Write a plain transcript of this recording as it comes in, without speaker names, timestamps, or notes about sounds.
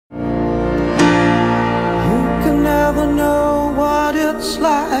looks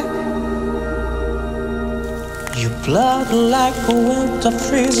like. Your blood like a winter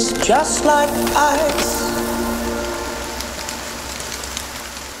freezes just like ice.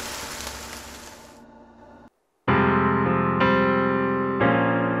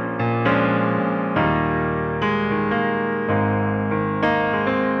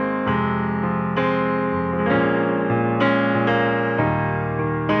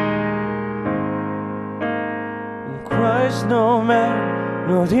 No man,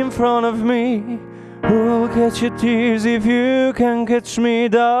 not in front of me, who'll catch your tears if you can catch me,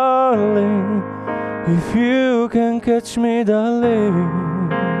 darling. If you can catch me, darling.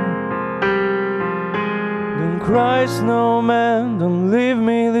 Don't cry, snowman, don't leave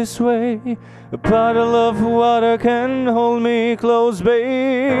me this way. A puddle of water can hold me close,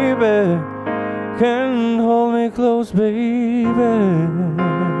 baby. Can hold me close, baby.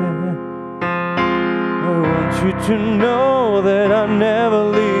 I want you to know that I'll never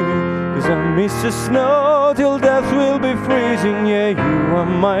leave you, 'cause I miss the snow till death will be freezing. Yeah, you are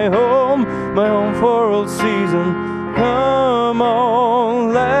my home for all season. Come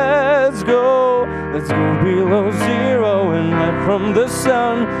on, let's go below zero and hide from the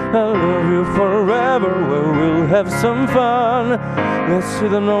sun. I'll love you forever, where we'll have some fun. Let's to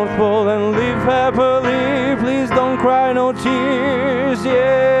the North Pole and live happily. Please don't cry, no tears,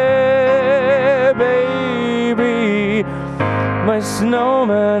 yeah, baby. My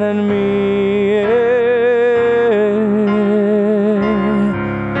snowman and me, yeah.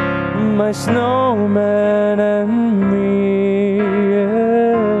 My snowman and me, yeah.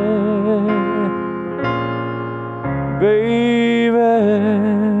 Baby.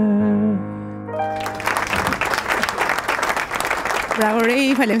 Bravo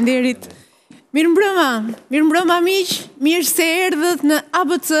Rej, faleminderit. Mirëmbrëma miq, mirë se erdhët në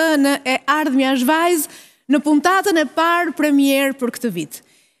ABC në e ardhmja është vajzë, në puntatën e parë premier për këtë vit.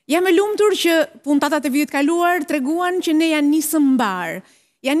 Jam e lumtur që puntatat e vitit kaluar treguan që ne janë nisëm mbar.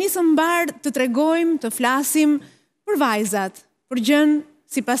 Janë nisëm mbar të tregojmë, të flasim për vajzat, për gjën,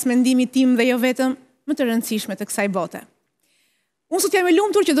 sipas mendimit tim dhe jo vetëm, më të rëndësishme të kësaj bote. Unë sot jam e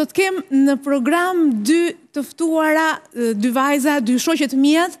lumtur që do të kem në program dy të ftuara, dy vajza, dy shoqet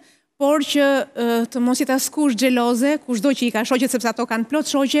mijat, por që të mos jetë askush xheloze, kushdo që i ka shoqet, sepse ato kanë plot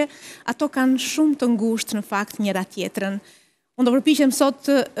shoqe, ato kanë shumë të ngushtë në fakt njëra tjetrën. Unë do përpiqem sot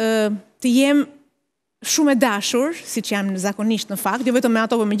të jem shumë e dashur, siç jam zakonisht në fakt, jo vetëm me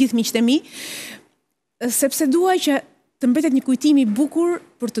ato, por me gjithë miqtë e mi, sepse dua që të mbetet një kujtim i bukur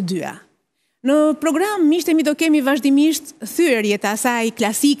për të dyja. Në program miqtë e mi do kemi vazhdimisht thyerje të asaj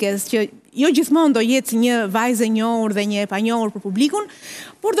klasikes që jo gjithmonë do jetë një vajzë e njohur dhe një e panjohur për publikun,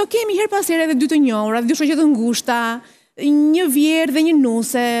 por do kemi her pas here edhe dy të njohura, dy shoqe të ngushta, një vjerë dhe një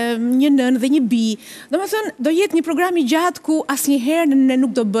nuse, një nënë dhe një bi. Domethënë, do jetë një program i gjatë ku asnjëherë ne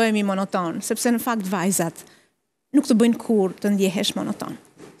nuk do bëhemi monoton, sepse në fakt vajzat nuk të bëjnë kurrë të ndjehesh monoton.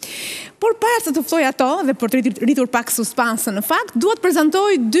 Por para se të ftoj ato dhe për të rritur pak suspansën në fakt, duhet të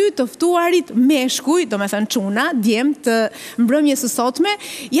prezantoj dy të ftuarit meshkuj, domethënë çuna, djem të mbrëmjes së sotme.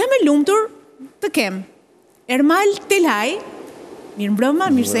 Jam e lumtur të kem Ermal Telaj, mirëmbrëma,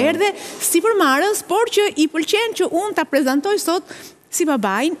 mirë se erdhe, si përmarrës, por që i pëlqen që unë ta prezantoj sot si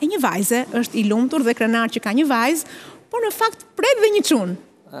babain e një vajze. Është i lumtur dhe krenar që ka një vajzë, por në fakt pret dhe një çunë.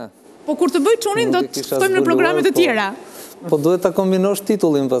 Po kur të bëj çunin do të ftojmë në programe të tjera. Po duhet ta kombinosh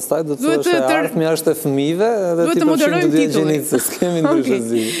titullin pastaj, do të thosh se ardhmja është e fëmijëve edhe ti po shumë të gjenit se s'kemi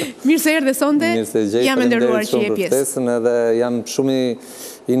ndryshëzi. Mirë se erdhe sonte. Jam e nderuar që je pjesë. Edhe jam shumë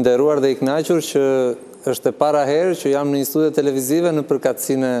i nderuar dhe i kënaqur që është e para herë që jam në një studio televizive në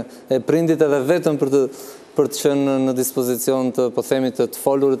përkatësinë e prindit edhe vetëm për të qenë në dispozicion të, po themi, të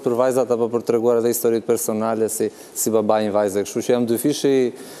folurit për vajzat apo për të treguar edhe historitë personale si babai një vajze. Kështu që jam dy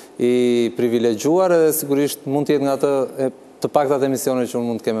fishi i privilegjuar edhe sigurisht mund të jetë nga të paktat emisione që unë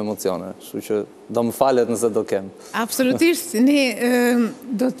mund të kem emocione. Kështu që do më falet nëse do kem. Absolutisht, ne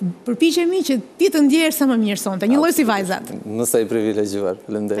do të përpiqemi që ti të ndjehesh sa më mirë sonte, një lloj si vajzat. Nëse i privilegjuar.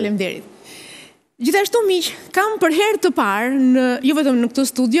 Faleminderit. Faleminderit. Gjithashtu miq, kam për herë të parë, jo vetëm në këtë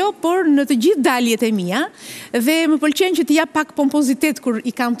studio, por në të gjithë daljet e mia, dhe më pëlqen që t'i jap pak pompozitet kur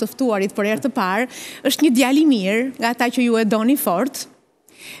i kam të ftuarit për herë të parë. Është një djalë i mirë, nga ata që ju e doni fort,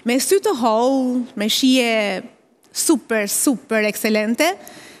 me sy të holl, me shije super ekselente,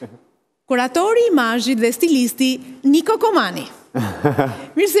 kuratori i imazhit dhe stilisti Niko Komani.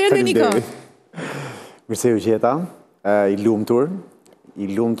 Mirë se erdhe Niko. Mirë se u gjeta, i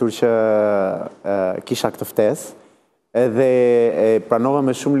lumtur që kisha këtë ftesë, edhe pranova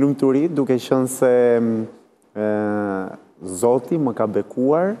me shumë lumturi, duke qenë se Zoti më ka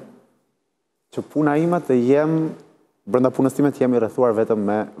bekuar që puna ime të jem brenda punës time jemi rrethuar vetëm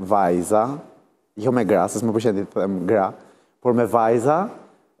me vajza, jo me gra, se s'më pëlqen të them gra, por me vajza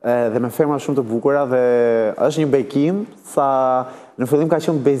dhe me femra shumë të bukura dhe është një bekim sa në fillim ka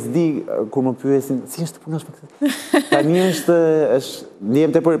qenë bezdi kur më pyesin si është të punosh me këtë. Tani është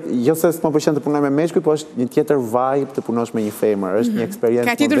ndjem tepër, jo se s'më pëlqen të punoj me meshkuj, po është një tjetër vibe të punosh me një femër, është një eksperiencë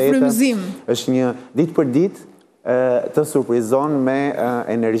ka tjetër frymëzim. Është një ditë për ditë të surprizon me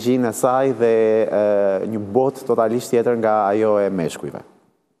energjinë e saj dhe një botë totalisht tjetër nga ajo e meshkujve.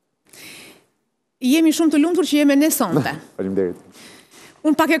 Jemi shumë të lumtur që jemi ne sonte. Faleminderit.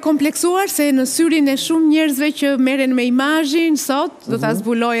 Unë pak e kompleksuar se në syrin e shumë njerëzve që merren me imazhin sot, do ta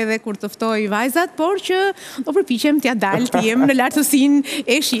zbuloj edhe kur të ftoj vajzat, por që do përpiqem t'ja dal të jem në lartësinë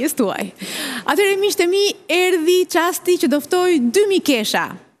e shijes tuaj. Atëherë miqtë e mi, erdhi çasti që do ftoj dy mikesha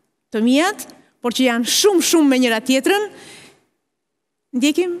të mijat, por që janë shumë me njëra tjetrën.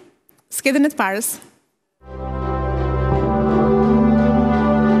 Ndjekim skedën e të parës.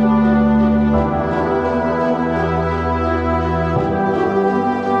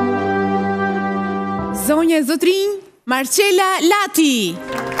 Zonja e zotrinj, Marcela Lati.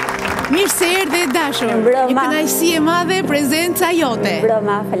 Mirë se erdhe dashur. Një kënaqësi e madhe prezenca jote.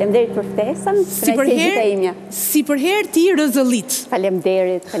 Broma, faleminderit për ftesën. Si për herë ti rëzëllit.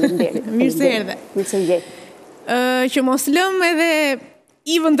 Faleminderit. Mirë se erdhe. Mirë se je. Që mos lëm edhe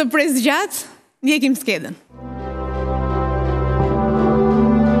Ivën të pres gjatë, ndjekim skedën.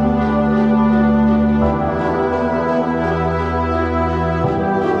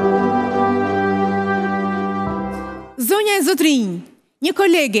 Zonja e zotrinj, një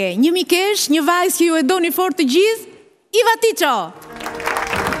kolege, një mikesh, një vajzë që ju e doni fort të gjithë, Iva Tiço.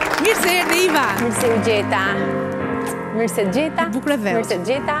 Mirë se erdhe Iva. Mirë se u gjeta. Bukur e vërtet. Mirë se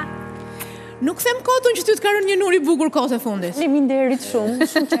gjeta. Nuk them kotun që ty të ka rënë një nur i bukur kohët e fundit. Faleminderit shumë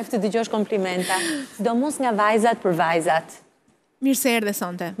qef të dëgjosh komplimenta. Sidomos nga vajzat për vajzat. Mirë se erdhe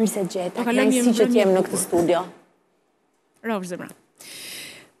sonte. Mirë se gjeta. Kënaqësi që t'jem në këtë studio. Rovë zemra.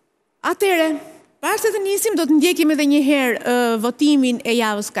 Atere, para se të nisim, do të ndjekim edhe një herë votimin e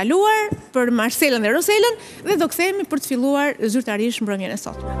javës kaluar për Marcelën dhe Roselën dhe do kthehemi për të filluar zyrtarisht mbrëmjen e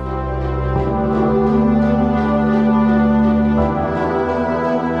sotme.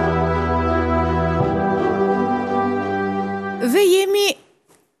 Dhe jemi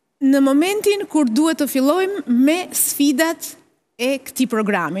në momentin kur duhet të fillojmë me sfidat e këtij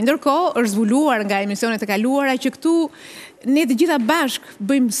programi. Ndërkohë, është zbuluar nga emisionet e kaluara që këtu ne të gjitha bashk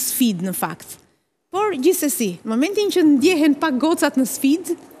bëjmë sfidë në fakt. Por gjithsesi, në momentin që ndjehen pak gocat në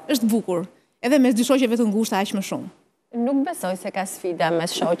sfidë, është bukur. Edhe mes dy shoqeve të ngushta aq më shumë. Nuk besoj se ka sfida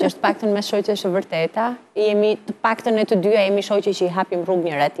mes shoqesh, të paktën mes shoqesh e vërteta. Jemi të paktën e të dyja jemi shoqe që i hapim rrugë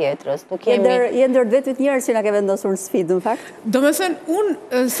njëra tjetrës. Nuk jemi Je ndër vetët njerëz që na ke vendosur në sfidë në fakt. Domethënë,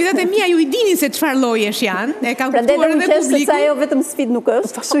 unë sfidat e mia ju i dini se çfarë llojesh janë, e kam kuptuar edhe publiku. Se ajo vetëm sfidë nuk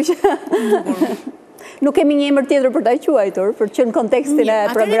është, kështu që nuk kemi një emër tjetër për ta quajtur, për që në kontekstin e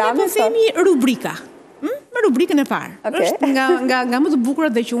programit. Atëherë po themi rubrika. Me rubrikën e parë. Është nga më të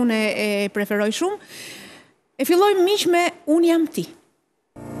bukurat dhe që unë e preferoj shumë. E fillojmë miq me Unë jam ti.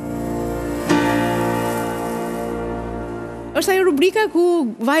 Është ajo rubrika ku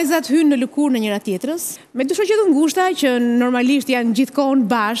vajzat hynë në lëkurë në njëra tjetrës, me dy shoqe të ngushta që normalisht janë gjithkohon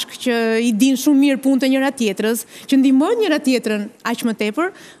bashk, që i dinë shumë mirë punë të njëra tjetrës, që ndihmojnë njëra tjetrën aq më tepër,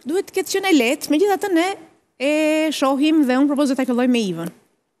 duhet të ketë qenë lehtë, megjithatë ne e shohim dhe unë propozoj ta filloj me Ivën.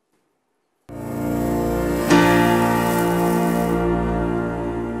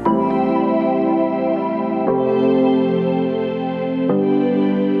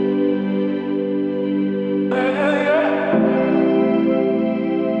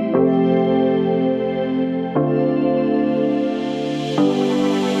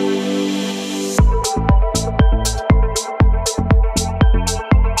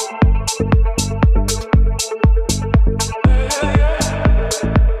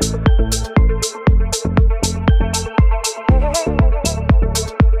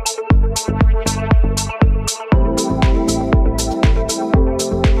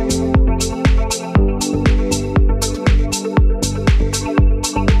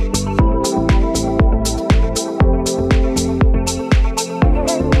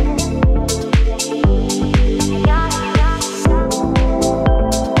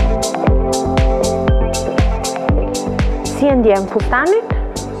 Ndjem fustanit,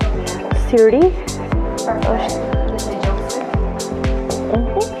 si ri, është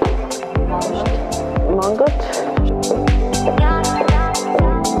mangët.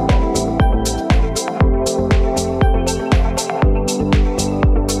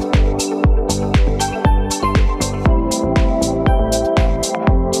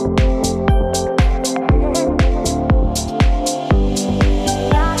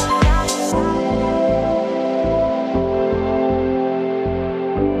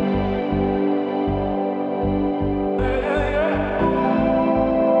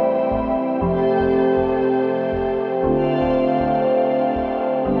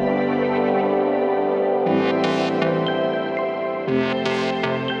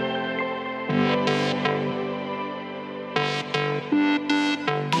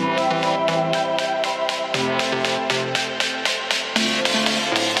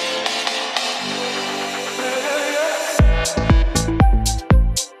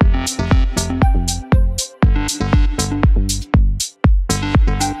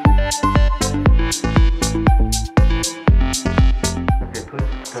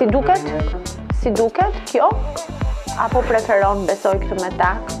 Si duket kjo? Apo preferon besoj këtë me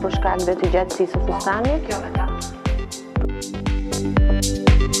tak për shkak dhe të gjatësisë së fustanit? Kjo me tak.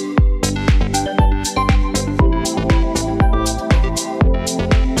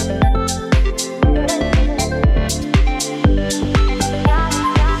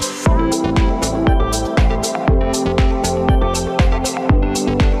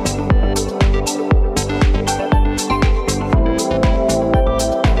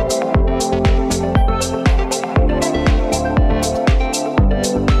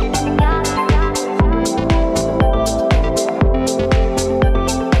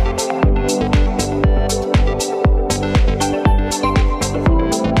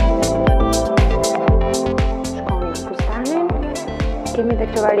 Kemi dhe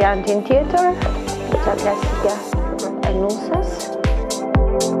këtë variantin tjetër, që klasika e nusës.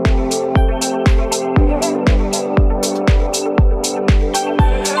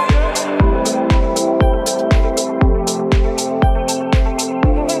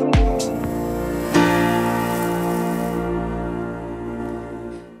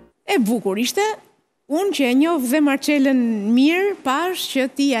 E bukur ishte, unë që e njoh dhe Marcelën mirë, pash që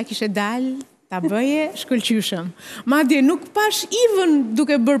ti ja kishe dalë ta bëje shkëlqyshëm. Madje nuk pash Ivën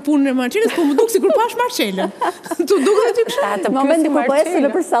duke bërë punën e Marcelës, po më duk sikur pash Marcelën. Tu duket aty kështu. Në momentin kur po ecë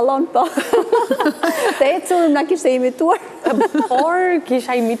nëpër sallon, po. Të ecur na kishte imituar. Por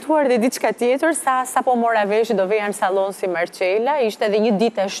kisha imituar dhe diçka tjetër, sa po mora vesh do veja në sallon si Marcela, ishte edhe një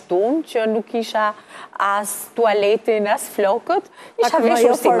ditë e shtunë që nuk kisha as tualetin, as flokët, isha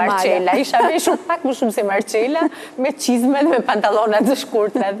veshur si Marcela, isha veshur pak më shumë si Marcela, me çizme dhe me pantallona të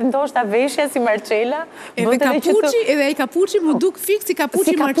shkurtra, dhe ndoshta veshja si Marcela. Edhe ai kapuçi më duk fik si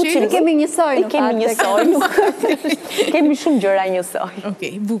kapuçi Marcela. Ne kemi njësoj, kemi shumë gjëra njësoj.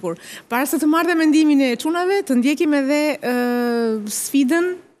 Okej, bukur. Para se të marrë mendimin e çunave, të ndjekim edhe sfidën.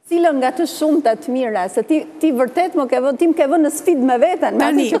 Cilën nga të shumta të mira, se ti vërtet më ke vënë në sfidë me veten, me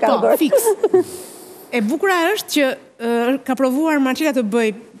atë që ka bërë. Fiks. E bukura është që ka provuar Marcela të bëj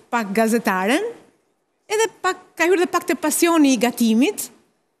pak gazetaren, edhe ka hyrë dhe pak të pasioni i gatimit.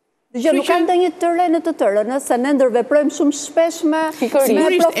 Dgjoj, nuk ka ndonjë të re në të tërë, nëse ne ndërveprojmë shumë shpesh me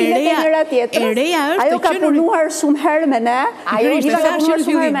profilet e njëra tjetrës. Ajo ka punuar shumë herë me ne. Ajo ishte ka punuar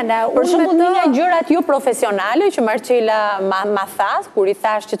shumë herë me ne. Për shembull, një nga gjërat jo profesionale që Marcela ma tha, kur i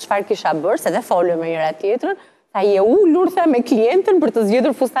thash që çfarë kisha bërë, se dhe folëm me njëra tjetrën, tha je ulur tha me klientën për të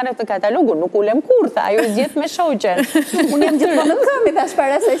zgjedhur fustanet të katalogut, nuk ulem kur, tha, ajo zgjedh me shoqen. Unë jam gjithmonë në këmbë, thash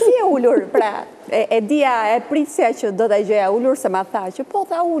para se si e ulur, pra. E dia, e prisja që do t'a gjëja ullur, se ma tha që po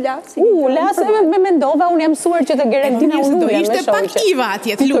tha ula. Ula, se me mendova, unë jam mësuar që të Geraldina unë ule me shoqe. Ishte pak Iva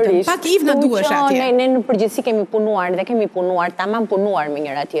atje, të lutem, pak Iva na duhesh atje. Ne në përgjithësi kemi punuar dhe kemi punuar, tamam punuar me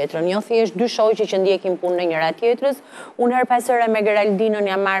njëra tjetrën. Jo thjesht dy shoqe që ndjekim punën e njëra tjetrës. Unë her pas here me Geraldinën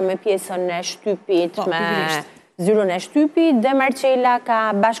jam marrë me pjesën e shtypit, me zyrën e shtypit, dhe Marcela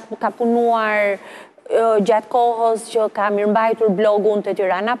ka punuar gjatë kohës që ka mirëmbajtur blogun të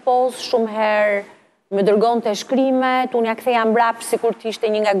Tirana Post, shumë herë me dërgon të shkrimet, unë ja ktheja mbrapsht sikur të ishte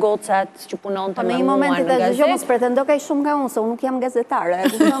një nga gocat që punon të me mua në gazet. Në një moment të zgjojës pretendo ka shumë nga unë, se unë nuk jam gazetare.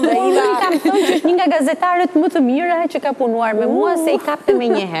 Unë kam thënë që është një nga gazetaret më të mira që ka punuar me mua, se i kapte me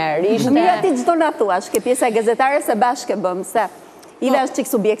një herë. Mira ti çdo na thuash, ke pjesa e gazetares se bashkë bëm, se Iva është çik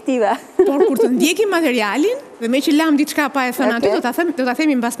subjektive. Por kur të ndjekim materialin, dhe me që lam diçka pa e thënë aty, do ta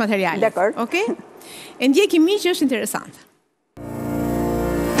themi mbas materialit. Dakor. Okej? E ndjekim miq që është interesante.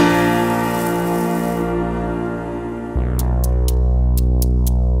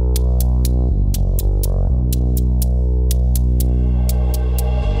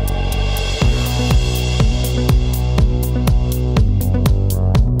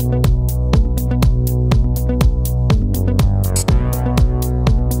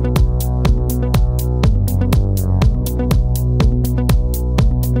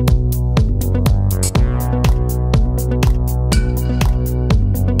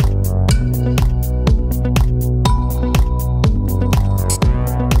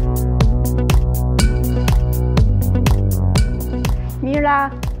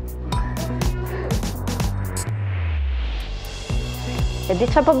 E di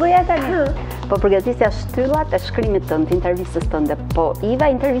qa po bëja tani? Po përgatitja shtyllat e shkrimit tënd, intervistës tënde. Po Iva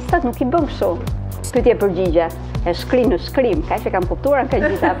intervistat nuk i bën kështu. Pyetje përgjigje. E shkrim në shkrim, ka që kam kuptuar ka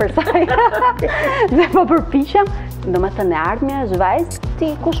gjitha për saj. Dhe po përpiqem, domethënë e ardhmja është vajzë, ti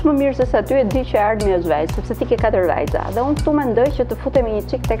kush më mirë se sa ty e di që e ardhmja është vajzë, sepse ti ke 4 vajza. Dhe unë këtu mendoj që të futemi një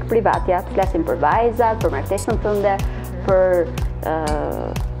çik tek privatja, të flasim për vajzat, për martesën tënde, për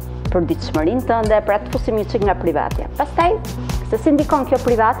ditëshmërinë tënde, pra të fusim një çik nga privatja. Pastaj, se si ndikon kjo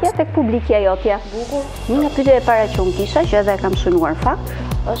privatja tek publikja jotja. Një nga pyetjet e para që unë kisha, që edhe e kam shënuar fakt,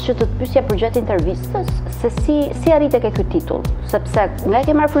 është që të të pyesja për gjatë intervistës se si arrite ke ky titull, sepse nga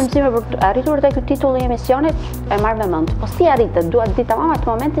ke marrë frymëzime për të arritur te ky titull i emisionit, e marr me mend. Po si arrite? Dua të di tamam atë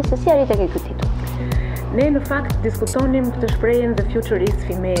momentin se si arrite ke ky titull. Ne në fakt diskutonim këtë shprehjen the future is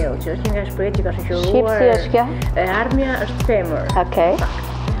female, që është një nga shprehjet që ka shoqëruar. Shqip si është kjo? Ardhmja është femër. Okej.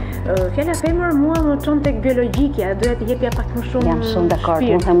 Fjala femër mua më çon tek biologjikja, doja të jepja pak më shumë. Jam shumë dakord,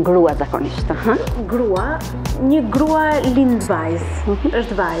 unë them grua zakonisht. Grua, një grua lind vajzë,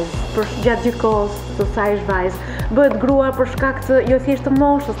 është vajzë, për gjatë gjithë kohës së saj është vajzë. Bëhet grua për shkak të jo thjesht të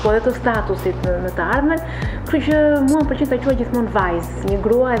moshës, por edhe të statusit në të ardhmen, kështu që mua më pëlqen ta quaj gjithmonë vajzë, një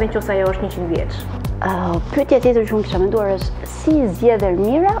grua edhe nëse ajo është 100 vjeç. Pyetja tjetër që unë kisha menduar është si zgjedh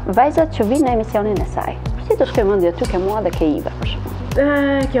Ermira vajzat që vinë në emisionin e saj. Si të shkoj mendje ty ke mua dhe ke Iva për shembull.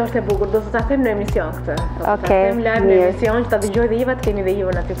 Kjo është e bukur, do të ta them në emision këtë. Okej, ta them live në emision që ta dëgjoj dhe Iva, të keni dhe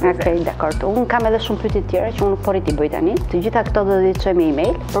Ivën aty prezent. Okej, dakord. Unë kam edhe shumë pyetje tjera që unë nuk po rrit i bëj tani. Të gjitha këto do t'i çoj me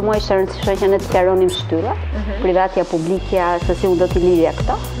email. Për mua është e rëndësishme që ne të sqaronim shtyllat, privatja, publikja, se si unë do t'i lidhja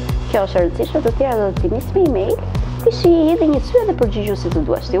këto. Kjo është e rëndësishme, të tjera do t'i nis me email. Ti shi edhe një sy edhe përgjigju si të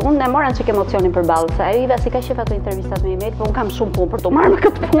duash ti. Unë e mora çik emocionin përballë, se ajo Iva si ka qef ato intervistat me email, por unë kam shumë punë për të marrë me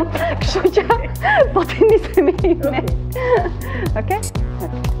këtë punë. Kështu që po ti nisem me email. Okej?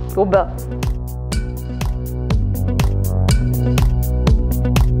 U bë.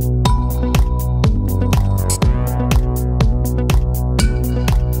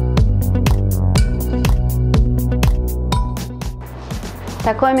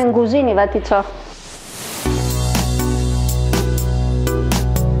 Takojmë në kuzhinë, vati ço.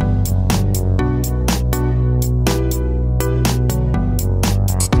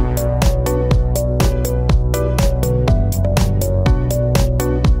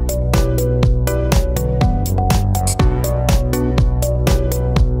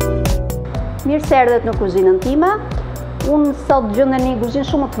 Mirë se erdhët në kuzinën time. Unë sot gjendem në një kuzinë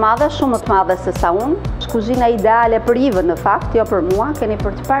shumë më të madhe se sa unë. Është kuzina ideale për Ivën në fakt, jo për mua. Keni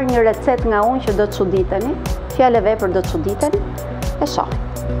për të parë një recetë nga unë që do të çuditeni. Fjalë vepër do të çuditeni. E shoh.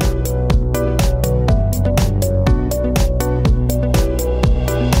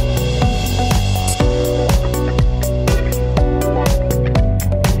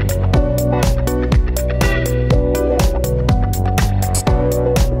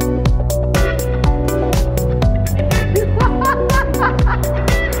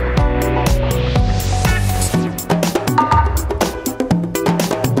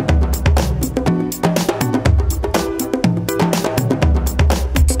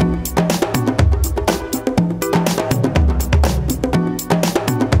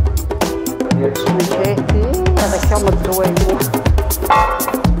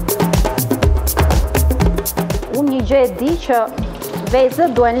 Unë një gjë e di që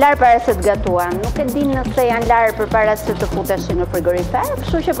vezët duhen larë para se të gatuan. Nuk e di nëse janë larë për para se të futeshin në frigorifer,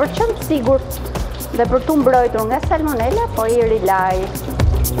 kështu që për qenë sigurt dhe për tu mbrojtur nga salmonella, po i rilaj.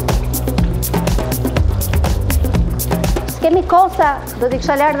 S'kemi kosa, do t'i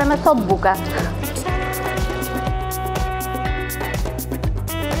kisha larë dhe me sot bukat.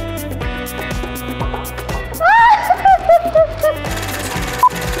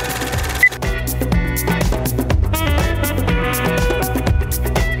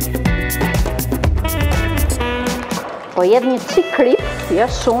 Po jedh një qik krip, jo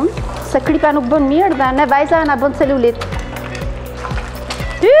shumë, se kripa nuk bën mirë dhe ne vajza na bën celulit.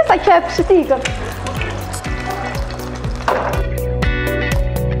 Sa qep, shëtikën.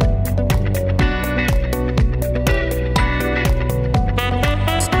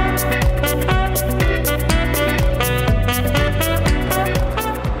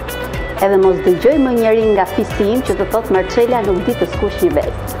 Edhe mos dëgjoj më njëri nga fisi im që të thot Marcela nuk di të skush një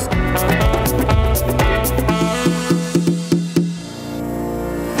vezë.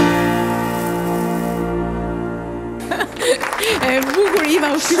 E bukur Iva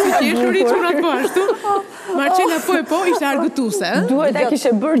u shqysi qeshuri që urat po ashtu. Marcela po ishte argëtuse. Duhet ta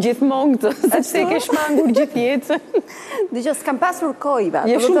kishe bërë gjithmonë këtë, sepse ke shmangur gjithë jetën. Dëgjoj, s'kam pasur kohë Iva.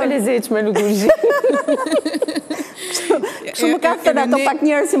 Je shumë e lezetshme në kuzhinë. Kështu më ka thënë ato pak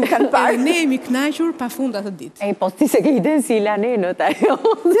njerëz që më kanë parë. Ne jemi kënaqur pafund atë ditë. Po ti se ke idenë si i lanë enët ajo.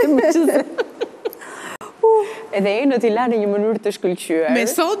 Edhe enët i lanë në një mënyrë të shkëlqyer.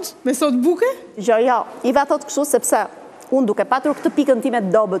 Me sod buke? Jo, Iva thot kështu sepse unë duke patur këtë pikën time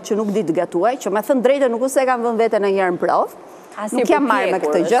të dobët që nuk di të gatuaj, që me thënë drejtë nuk se kam vënë vete në njërë në provë, nuk jam marrë me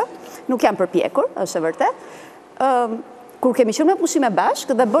këtë gjë, nuk jam përpjekur, është e vërtet. Kur kemi qenë me pushime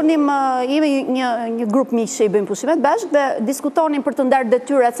bashkë dhe bënim, jemi një grup miq që i bëjmë pushimet bashkë dhe diskutonim për të ndarë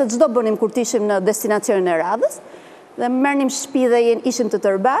detyrat se çdo bënim kur të ishim në destinacionin e radhës dhe merrnim shtëpi dhe ishim të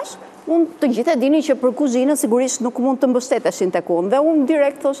tërë bashkë. Unë të gjithë e dini që për kuzhinë sigurisht nuk mund të mbështeteshin tek unë, dhe unë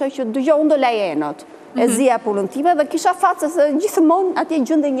direkt thosha që dëgjoj, unë do laj enot. E zia punën time dhe kisha fatë se gjithmonë atje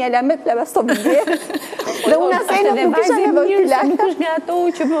gjënde një element levastovije. Dhe unë asaj nuk kisha nevojë të lajë. Nuk është nga ato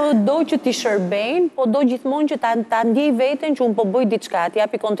që do që t'i shërbejnë, po do gjithmonë që ta ndjej veten që unë po bëj diçka, t'i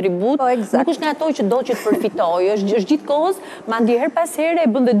japi kontribut. Nuk është nga ato që do që të përfitoj, është gjithkohës, ma ndjeher pas here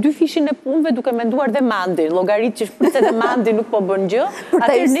e bën dhe 2 fishin e punëve duke menduar dhe mandin, llogarit që shpërce dhe mandin nuk po bën gjë.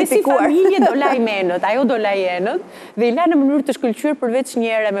 Atëherë ne si familje do lajmë enët, ajo do lajë enët, dhe i la në mënyrë të shkëlqyer përveç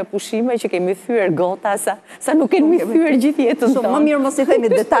një herë me pushime që kemi thyer sa nuk kemi thyer gjithë jetën tonë. Më mirë mos i themi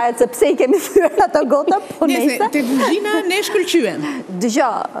detajet se pse i kemi thyer ato gota, po nëse te kuzhina ne shkëlqyen.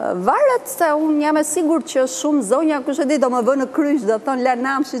 Dëgjoj, varet se unë jam e sigurt që shumë zonja kush e di do më vë në kryq, do thon la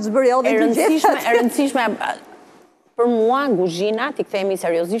namshi ç'bëri edhe të gjithë. E rëndësishme për mua kuzhina, ti kthehemi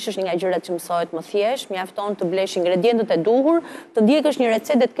seriozisht, është një nga gjërat që mësohet më thjesht, mjafton të blesh ingredientët e duhur, të ndjekësh një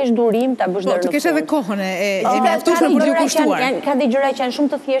recetë dhe të kesh durim ta bësh deri në fund. Të kesh edhe kohën e mjaftueshme për t'u kushtuar. Ka dhe gjëra që janë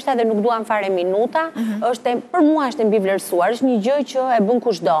shumë të thjeshta dhe nuk duan fare minuta, është për mua është e mbivlerësuar, është një gjë që e bën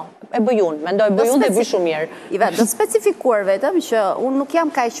kushdo. E bëj unë, mendoj bëj unë dhe bëj shumë mirë. Iva, do specifikuar vetëm që unë nuk jam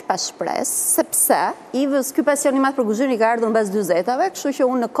kaq pa shpresë, sepse Ivës ky pasion i madh për kuzhinë ka ardhur mbas 40-ve, kështu që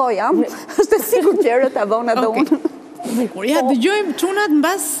unë në kohë jam, është e sigurt që ta vona edhe unë. Bukur, ja dëgjojmë çunat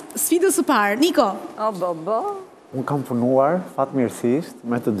mbas sfidës së parë. Niko. Unë kam punuar fatmirësisht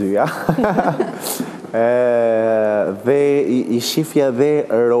me të dyja. Dhe i shifja dhe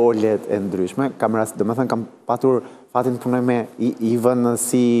rolet e ndryshme. Domethënë kam patur fatin të punoj me Ivën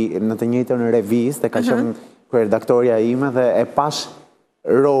si në të njëjtën revistë, ka qenë kryeredaktoria ime dhe e pash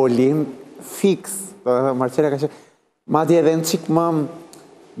rolin fix. Marcela ka qenë madje edhe në çik më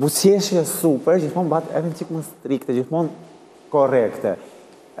buzëqeshje super, gjithmonë bat edhe në çik më strikte, gjithmonë korrekte.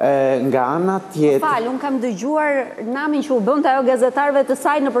 Nga ana tjetër... Unë kam dëgjuar namin që u bënte ajo gazetarëve të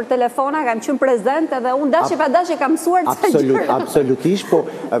saj nëpër telefona, kam qenë prezente dhe unë dashje pa dashje kam mësuar të gjëra. Absolutisht, po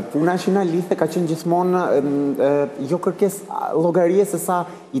puna që na lidhte ka qenë gjithmonë jo kërkesë llogarie se sa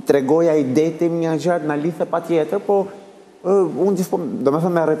i tregoja i detim një gjë na lidhte patjetër, po unë gjithmonë,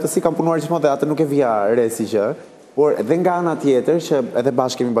 domethënë me rreptësi kam punuar gjithmonë dhe atë nuk e vija re si gjë, por edhe nga ana tjetër që edhe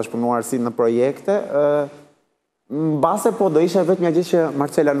bashkë kemi bashkëpunuar si në projekte, mbase po do isha vetëm një gjë që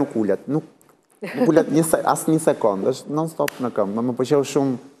Marcela nuk ulet. Nuk ulet asë një sekond, është non-stop në këmbë. Më pëlqeu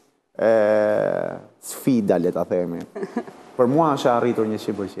shumë sfida, le ta themi. Për mua është arritur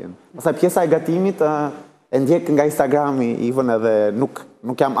 100%. Pastaj pjesa e gatimit e ndjek nga Instagrami Ivën edhe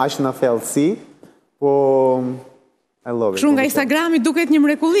nuk jam aq në thellësi, po I love it. Kështu nga Instagrami duket një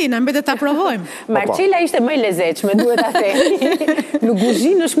mrekulli, na mbetet ta provojmë. Marcela ishte më e lezetshme, duhet ta themi. Në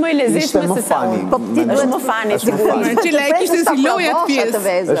kuzhinë është më e lezetshme se sa unë. Po ti është më fani sigurisht. Marcela e kishte si lojë atë pjesë.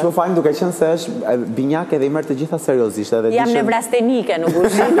 Është më fani duke qenë se është binjak edhe i merr të gjitha seriozisht edhe jam nevrastenike në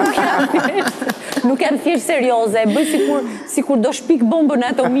kuzhinë, nuk jam thjesht serioze, e bëj sikur do shpik bombën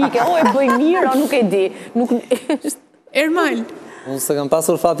atomike, o e bëj mirë, o nuk e di. Ermal. Unë se kam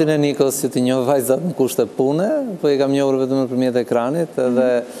pasur fatin e Nikos që t'i njoh vajzat në kushte pune, po i kam njohur vetëm nëpërmjet ekranit,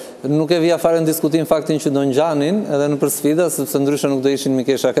 edhe nuk e vija fare në diskutim faktin që do ngjanin edhe nëpër sfida, sepse ndryshe nuk do ishin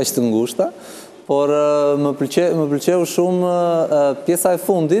mikesha kaq të ngushta, por më pëlqeu shumë pjesa e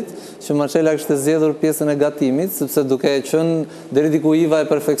fundit, që Marcela kishte zgjedhur pjesën e gatimit, sepse duke qenë deri diku Iva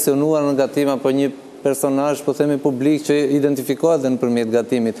e perfeksionuar në gatim apo një personazh, po themi publik që identifikohet dhe nëpërmjet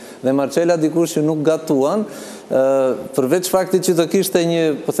gatimit. Dhe Marcela dikush që nuk gatuan, përveç faktit që të kishte një,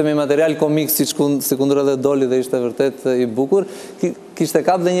 po themi, material komik si kundër edhe doli dhe ishte vërtet i bukur, kishte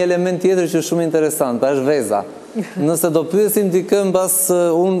kap dhe një element tjetër që është shumë interesant, është veza. Nëse do pyesim dikën mbas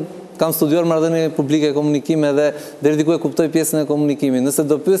unë kam studiuar marrëdhënie publike e komunikime dhe deri diku e kuptoj pjesën e komunikimit. Nëse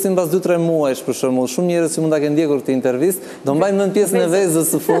do pyesim pas 2-3 muajsh për shembull, shumë njerëz që mund ta kenë ndjekur këtë intervistë, do mbajnë mend pjesën e vezës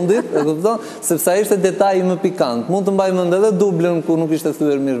së fundit, e kupton? Sepse ai ishte detaji më pikant. Mund të mbajmë mend edhe dublën ku nuk ishte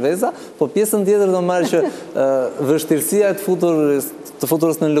thyer mirë veza, po pjesën tjetër do marrë që vështirësia e të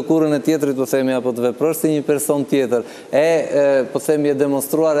futurës në lëkurën e tjetrit, po themi, apo të veprosh si një person tjetër, po themi, e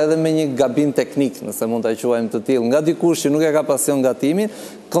demonstruar edhe me një gabim teknik, nëse mund ta quajmë të tillë, nga dikush që nuk e ka pasion gatimin,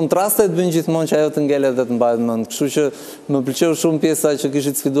 kontrastet bëjnë gjithmonë që ajo të ngelet dhe të mbahet mend. Kështu që më pëlqeu shumë pjesa që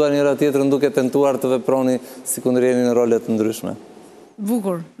kishit sfiduar njëra tjetrën duke tentuar të veproni sikundër jeni në role të ndryshme.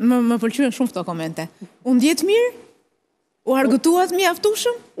 Bukur, më pëlqyen shumë këto komente. U ndjet mirë? U argëtuat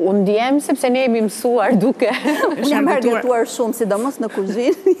mjaftueshëm? U ndjem sepse ne jemi mësuar duke. Jam argëtuar shumë, sidomos në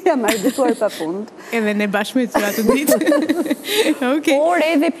kuzhinë, jam argëtuar pafund. Edhe ne bashkë me ty atë ditë. Okej. Por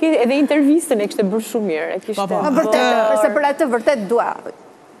edhe intervistën e kishte bërë shumë mirë. Vërtet, për atë vërtet dua.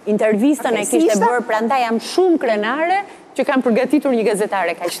 Intervistën e kishte bërë, prandaj jam shumë krenare që kam përgatitur një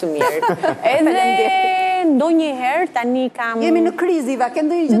gazetare kaq të mirë. Edhe ndonjëherë tani kam... Jemi në krizë, Iva, ke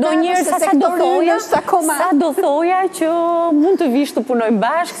ndonjë gjë ndonjëherë sa do thoja që mund të vish të punojmë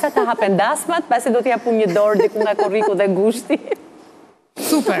bashkë, sa të hapen dasmat, pasi do t'ja pun një dorë diku nga korriku dhe gushti.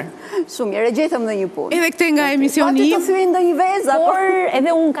 Super. Shumë mirë, gjetëm dhe një punë. Edhe këte nga emisioni im. Po të thyej ndonjë vezë, por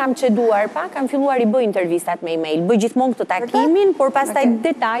edhe unë kam çeduar pak, kam filluar i bëj intervistat me email. Bëj gjithmonë këtë takimin, por pastaj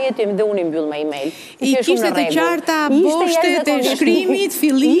detajet dhe unë i mbyll me email. I kishte të qarta boshtet e shkrimit,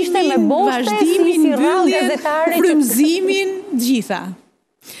 fillimin, vazhdimin, mbylljen, frymëzimin, gjitha.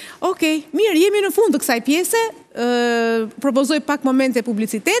 Okej, mirë, jemi në fund të kësaj pjese, propozoj pak momente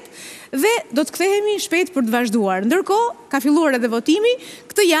publicitet dhe do të kthehemi shpejt për të vazhduar. Ndërkohë, ka filluar edhe votimi,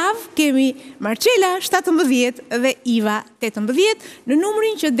 këtë javë kemi Marcela 17 dhe Iva 18 në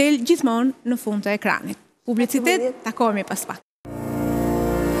numrin që del gjithmonë në fund të ekranit. Publicitet, takohemi pas pak.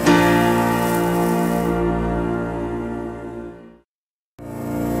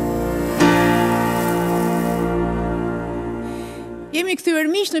 Jemi kthyer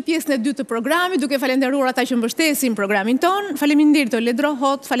miq në pjesën e dytë të programit, duke falenderuar ata që mbështesin programin ton. Faleminderit Ledro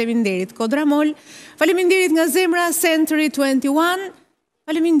Hot, faleminderit Kodramol, faleminderit nga zemra Century 21,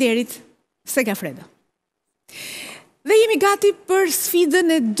 faleminderit Segafredo. Dhe jemi gati për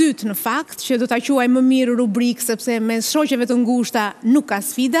sfidën e dytë në fakt, që do ta quaj më mirë rubrikë sepse mes shoqeve të ngushta nuk ka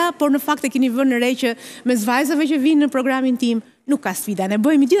sfida, por në fakt e keni vënë re që mes vajzave që vinë në programin tim nuk ka sfida. Ne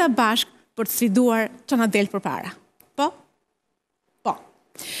bëhemi gjitha bashkë për të sfiduar që na del përpara. Po? Po.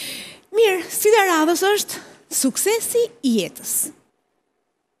 Mirë, sfida e radhës është suksesi I jetës.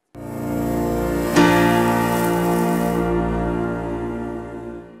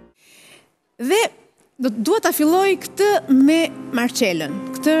 Dhe duhet ta filloj këtë me Marcelën.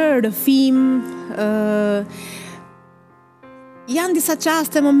 Këtë rrëfim, janë disa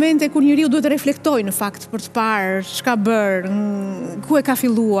çaste, momente kur njeriu duhet të reflektojë në fakt për të parë ç'ka bërë, ku e ka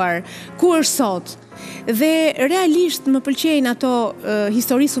filluar, ku është sot. Dhe realisht më pëlqejnë ato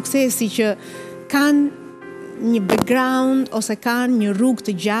histori suksesi që kanë një background ose kanë një rrugë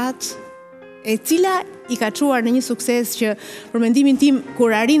të gjatë, e cila I ka çuar në një sukses që për mendimin tim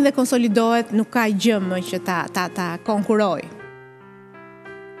kur arrin dhe konsolidohet nuk ka gjë më që ta konkuroj.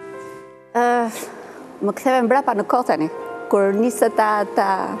 Më ktheve mbrapa në kohë tani. Kur nise ta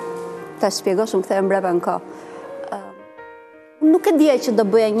shpjegosh, më ktheve mbrapa në kohë. Nuk e dija që do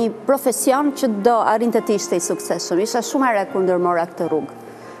bëja një profesion që do arrinte të ishte I suksesshëm. Isha shumë herë kur ndërmora këtë rrugë.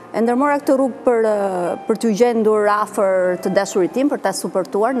 E ndërmora këtë rrugë për t'u gjendur afër të dashurit tim, për ta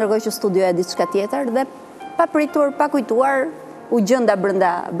suportuar, ndërkohë që studioja diçka tjetër dhe pa pritur, pa kujtuar, u gjenda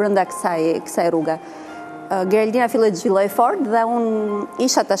brenda kësaj rruge. Geraldina filloi të zhvilloj fort dhe unë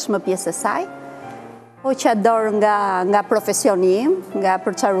isha tashmë pjesë e saj. Hoqa dorë nga profesioni im, nga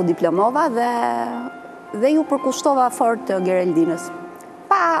për çfarë u diplomova dhe ju përkushtova fort Geraldinës.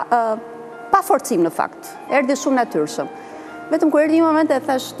 Pa forcim në fakt. Erdhi shumë natyrshëm. Vetëm kur erdhi një moment e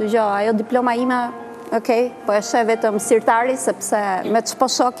thash, dëgjoj, ajo diploma ime, okay, po e sheh vetëm sirtari sepse me ç'po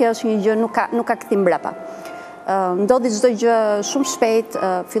shoh kjo është një gjë nuk ka kthim mbrapa. Ndodhi çdo gjë shumë shpejt,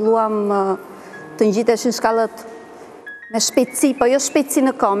 filluam të ngjiteshin shkallët me shpejtësi, po jo shpejtësi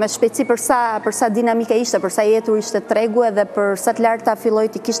në kohë, me shpejtësi për sa dinamike ishte, për sa jetur ishte tregu edhe për sa të larta filloi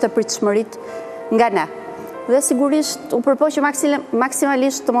të kishte pritshmëritë nga ne. Dhe sigurisht u përpoqë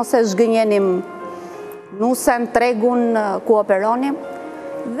maksimalisht të mos e zhgënjenim nusën, tregun ku operonim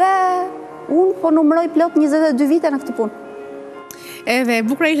dhe unë po numëroj plot 22 vite në këtë punë. Edhe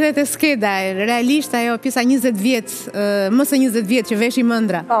bukura ishte edhe skeda, realisht ajo pjesa 20 vjet, më se 20 vjet që veshi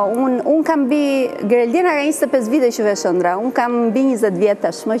mëndra. Po, unë kam bi, Geraldina ka 25 vite që vesh ëndra, unë kam bi 20 vjet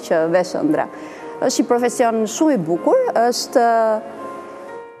tashmë që vesh ëndra. Është I profesion shumë I bukur, është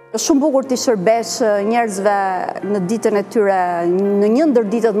shumë bukur t'i shërbesh njerëzve në ditën e tyre, në një ndër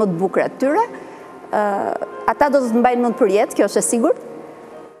ditët më të bukura të tyre. Ata do të mbajnë mend për jetë, kjo është e sigurt.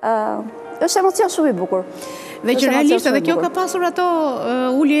 Është emocion shumë I bukur. Dhe që realisht edhe kjo ka pasur ato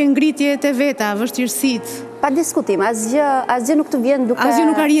ulje ngritje të veta, vështirësitë. Pa diskutim, asgjë nuk të vjen duke... Asgjë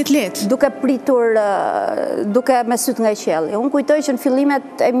nuk arrit lehtë. Duke pritur, duke me syt nga qielli. Unë kujtoj që në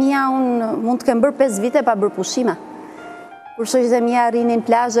fillimet e mia unë mund të kem bërë 5 vite pa bërë pushime. Kur shoqjet e mia rrinin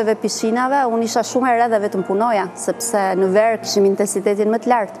plazheve, pishinave, unë isha shumë herë dhe vetëm punoja, sepse në verë kishim intensitetin më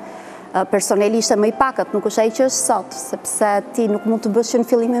të lartë. Personeli ishte më I pakët, nuk është ai që është sot, sepse ti nuk mund të bësh në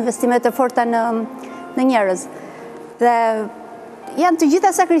fillim investimet e forta në njerëz. Dhe janë të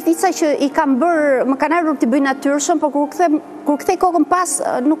gjitha sakrifica që I kam bërë, më kanë ardhur t'i bëj natyrshëm, por kur kthej kokën pas,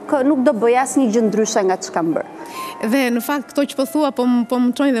 nuk do bëj asnjë gjë ndryshe nga ç'kam bërë. Dhe në fakt këto që po thua po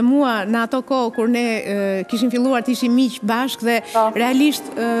më çojnë dhe mua në ato kohë kur ne kishim filluar të ishim miq bashkë dhe realisht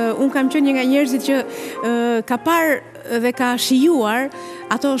unë kam qenë një nga njerëzit që ka parë dhe ka shijuar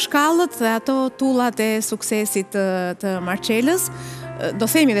ato shkallët dhe ato tullat e suksesit të Marcelës. Do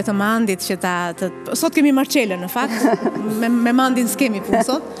themi dhe të Mandit që sot kemi Marcelën në fakt, me Mandin s'kemi punë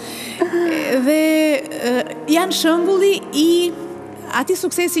sot. Dhe janë shembulli i atij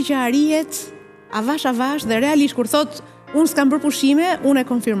suksesi që arrihet avash dhe realisht kur thot unë s'kam bërë pushime, unë e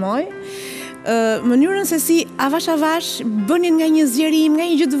konfirmoj. Mënyrën se si avash bënin nga një zgjerim, nga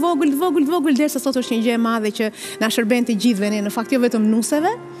një gjë të vogël derisa sot është një gjë e madhe që na shërben të gjithëve ne, në fakt jo vetëm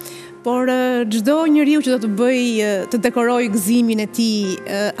nuseve, por çdo njeriu që do të të dekoroj gëzimin e tij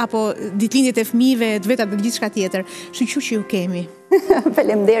apo ditëlindjet e fëmijëve, të vetat dhe gjithçka tjetër. Shoqëruar që ju kemi.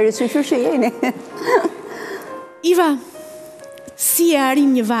 Faleminderit, shoqëruar që jeni. Iva, si e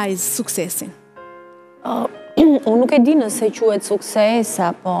arrin një vajzë suksesin? Unë nuk e di nëse quhet sukses,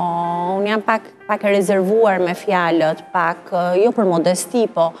 apo unë jam pak e rezervuar me fjalët, jo për modesti,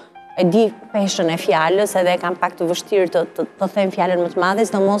 po e di peshën e fjalës edhe kam pak të vështirë të them fjalën më të madhe,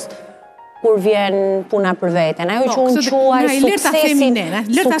 sidomos kur vjen puna për veten. Ajo që unë quaj suksesin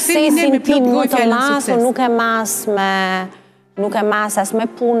tim më të madh, nuk e mas as me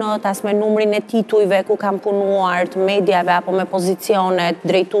punët, as me numrin e titujve ku kam punuar, të mediave apo me pozicionet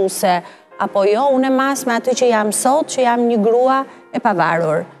drejtuese, apo jo, unë e mas me atë që jam sot, që jam një grua e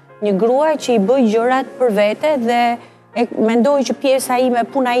pavarur. Një grua që i bëj gjërat për vete dhe mendoj që pjesa ime,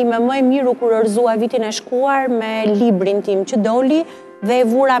 puna ime më e miru kur rëzua vitin e shkuar me librin tim që doli dhe e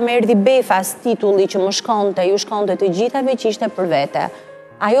vura me erdhi befas titulli që më shkonte, ju shkonte të gjithave që ishte për vete.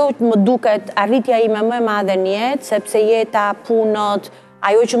 Ajo më duket arritja ime më e madhe në jetë, sepse jeta, punët,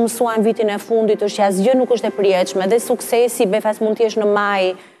 ajo që mësuan vitin e fundit është që asgjë nuk është e përjetshme dhe suksesi befas mund t'jesh në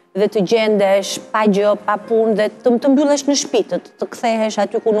maj dhe të gjendesh pa gjë, pa punë dhe të mbyllesh në shtëpi, të kthehesh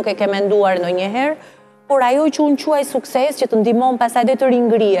aty ku nuk e ke menduar ndonjëherë, por ajo që unë quaj sukses që të ndihmon pastaj dhe të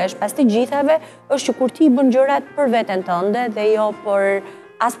ringrihesh pas të gjithave, është që kur ti bën gjërat për veten tënde dhe jo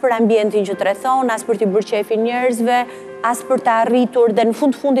as për ambientin që të rrethon, as për t'i bërë qefin njerëzve, as për të arritur dhe në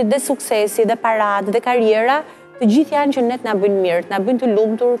fundit dhe suksesi, dhe paratë, dhe karriera, të gjithë janë që ne t'na bëjnë mirë, t'na bëjnë të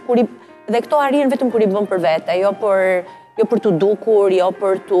lumtur, dhe këto arrin vetëm kur i bën për vete, jo për të dukur, jo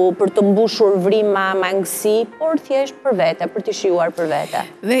për të mbushur vrima, mangësi, por thjesht për vete, për të shijuar për vete.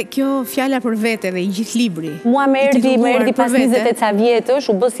 Dhe kjo fjala për vete dhe i gjithë libri. Mua më erdhi pas 20 e ca vjetësh,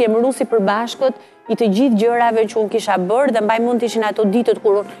 u bë si emëruesi përbashkët i të gjithë gjërave që unë kisha bërë dhe mbaj mund të ishin ato ditët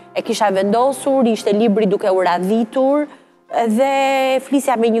kur e kisha vendosur, ishte libri duke u radhitur dhe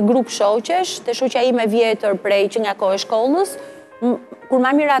flisja me një grup shoqesh, te shoqja ime vjetër prej që nga kohë e shkollës. Kur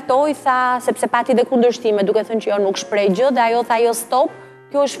ma miratoj, tha, sepse pati dhe kundërshtime, duke thënë që jo nuk shprej gjë, dhe ajo tha jo stop,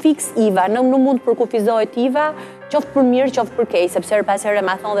 kjo është fix Iva, nuk mund të përkufizohet Iva, qoftë për mirë, qoftë për keq, sepse her pas here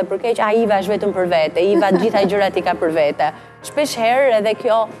ma thonë dhe për keq, Iva është vetëm për vete, Iva gjitha gjërat i ka për vete. Shpesh herë edhe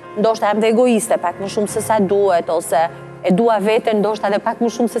kjo, ndoshta jam dhe egoiste, pak më shumë se sa duhet, ose e dua veten, ndoshta dhe pak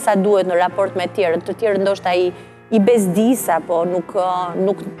më shumë se sa duhet në raport me tjerë, të tjerë ndoshta i bezdis, apo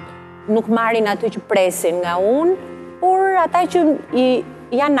nuk marrin atë që presin nga unë, por ata që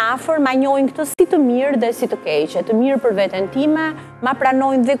janë afër, ma njohin këtë si të mirë dhe si të keqe, të mirë për veten time, ma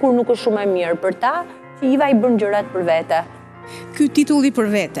pranojnë dhe kur nuk është shumë e mirë për ta, që Iva i bën gjërat për vete. Ky titulli për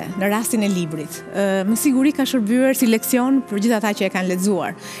vete, në rastin e librit, me siguri ka shërbyer si leksion për gjithë ata që e kanë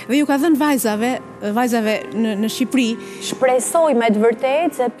lexuar. Dhe ju ka dhënë vajzave në Shqipëri. Shpresoj me të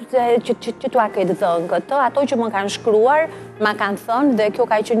vërtetë sepse që t'ua ketë thënë këtë, ato që më kanë shkruar, ma kanë thënë dhe kjo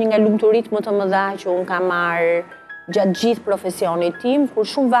ka qenë një nga lumturitë më të mëdha që unë kam marrë gjatë gjithë profesionit tim, kur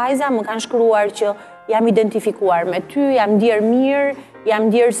shumë vajza më kanë shkruar që jam identifikuar me ty, jam ndjer mirë, jam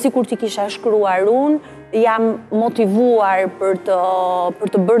ndjer sikur ti kisha shkruar unë, jam motivuar për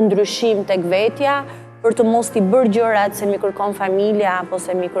të bërë ndryshim tek vetja, për të mos t'i bërë gjërat se mi kërkon familja apo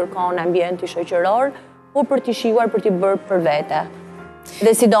se mi kërkon ambienti shoqëror, por për t'i shijuar për t'i bërë për vete.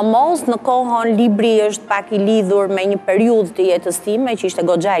 Dhe sidomos në kohën libri është pak i lidhur me një periudhë të jetës time, që ishte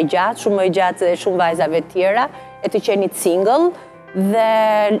goxha e gjatë, shumë e gjatë se shumë vajzave tjera, e të qenit single,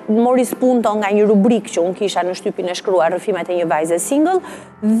 dhe mori spunto nga një rubrik që unë kisha në shtypin e shkruar rrëfimet e një vajze single,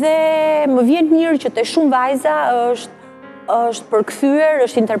 dhe më vjen mirë që te shumë vajza është përkthyer,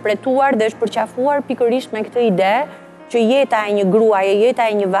 është interpretuar dhe është përqafuar pikërisht me këtë ide që jeta e një gruaje, jeta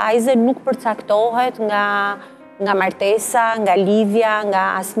e një vajze nuk përcaktohet nga martesa, nga lidhja, nga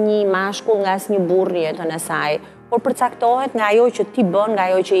asnjë mashkull, nga asnjë burr në jetën e saj, por përcaktohet nga ajo që ti bën, nga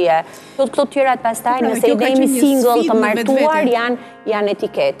ajo që je. Këto tjerat pastaj, nëse i jemi single të martuar, janë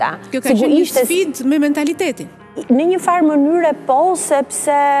etiketa. Kjo ka qenë një sfidë me mentalitetin. Në një farë mënyre po,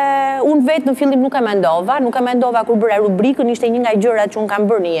 sepse unë vetë në fillim nuk e mendova kur bëra rubrikën, ishte një nga gjërat që unë kam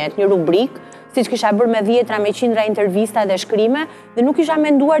bërë në jetë, një rubrikë, siç kisha bërë me dhjetra, me qindra intervista dhe shkrime, dhe nuk isha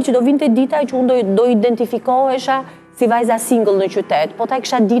menduar që do vinte dita që unë do identifikohesha si vajza single në qytet, po ta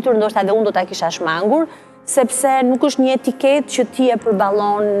kisha ditur ndoshta edhe unë do ta kisha shmangur, sepse nuk është një etiket që ti e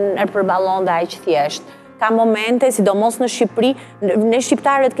përballon dhe aq thjesht. Ka momente, sidomos në Shqipëri, ne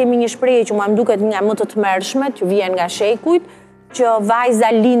shqiptarët kemi një shprehje që mua më duket nga më të tmerrshmet, që vjen nga shekujt, që vajza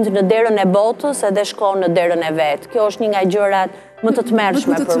lind në derën e botës edhe shkon në derën e vet. Kjo është një nga gjërat më të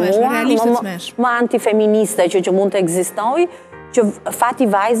tmerrshme për mua, më antifeministe që mund të ekzistojë, që fati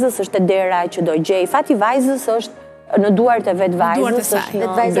vajzës është e dera që do gjej. Fati vajzës është në duart e vet vajzës, është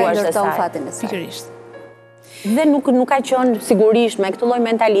në duart e saj. Fatin e saj. Dhe nuk ka qenë sigurisht me këtë lloj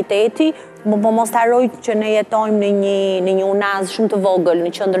mentaliteti, po mos harroj që ne jetojmë në një unaz shumë të vogël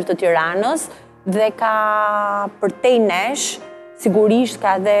në qendër të Tiranës dhe ka përtej nesh, sigurisht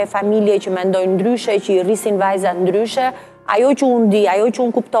ka dhe familje që mendojnë ndryshe, që i rrisin vajzat ndryshe. Ajo që unë di, ajo që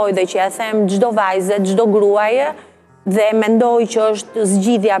unë kuptoj dhe që ja them çdo vajze, çdo gruaje, dhe mendoj që është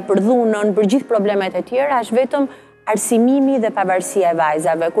zgjidhja për dhunën, për gjithë problemet e tjera, është vetëm arsimimi dhe pavarësia e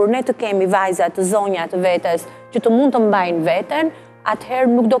vajzave. Kur ne të kemi vajzat të zonja të vetes që të mund të mbajnë veten, atëherë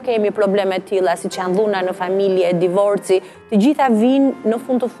nuk do kemi probleme të tilla siç janë dhuna në familje, divorci, të gjitha vinë në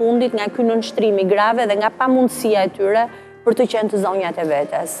fund të fundit nga ky nënshtrim i grave dhe nga pamundësia e tyre për të qenë të zonjat e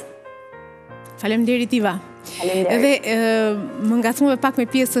vetes. Faleminderit Iva. Edhe më ngacmove pak me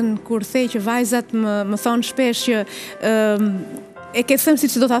pjesën kur the që vajzat më thonë shpesh që e ke thënë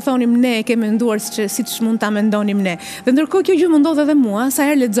siç do ta thonim ne, e ke menduar siç mund ta mendonim ne. Dhe ndërkohë kjo gjë më ndodh edhe mua, sa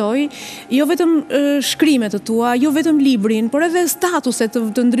herë lexoj, jo vetëm shkrimet të tua, jo vetëm librin, por edhe statuse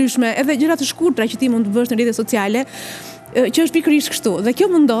të ndryshme, edhe gjëra të shkurtra që ti mund të bësh në rrjetet sociale, që është pikërisht kështu. Dhe kjo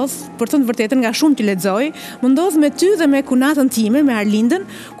më ndodh, për të thënë vërtetën, nga shumë që lexoj, më ndodh me ty dhe me kunatën time, me Arlindën,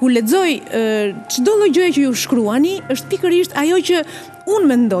 ku lexoj çdo lloj gjëje që ju shkruani, është pikërisht ajo që unë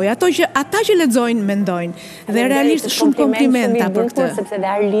mendoj, ato që ata që lexojnë mendojnë. Dhe realisht shumë komplimenta për këtë. Sepse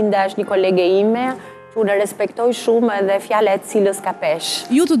dhe Arlinda është një kolege ime, që unë respektoj shumë edhe fjala e cilës ka pesh.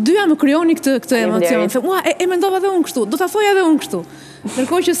 Ju të dyja më krijoni këtë emocion. Ua, e mendova edhe unë kështu, do ta thoj edhe unë kështu.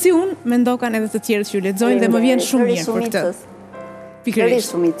 Ndërkohë që si unë, mendokan edhe të tjerët që ju lexojnë dhe më vjen shumë mirë për këtë.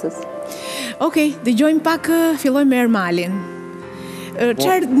 Pikërisht. Okej, dëgjojmë pak, fillojmë me Ermalin.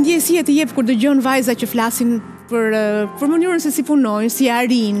 Çfarë ndjesie të jep kur dëgjon vajza që flasin për mënyrën se si punojnë, si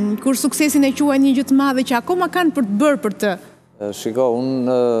arrin, kur suksesin e quajnë një gjë të madhe që akoma kanë për të bërë për të? Shiko,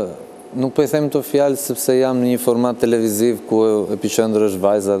 unë nuk po i them të fjalë sepse jam në një format televiziv ku epicentri është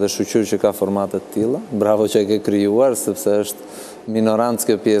vajza dhe shoqëri që ka formate të tilla. Bravo që e ke krijuar, sepse është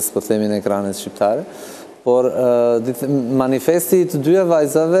minorancë kjo pjesë, po themi, në ekranet shqiptare. Por manifesti të dyja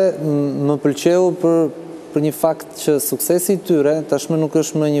vajzave më pëlqeu për një fakt që suksesi i tyre tashmë nuk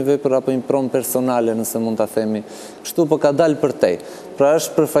është më një vepër apo një pronë personale, nëse mund ta themi kështu, po ka dalë përtej. Pra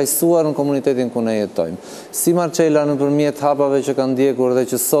është përfaqësuar në komunitetin ku ne jetojmë. Si Marcela nëpërmjet hapave që ka ndjekur dhe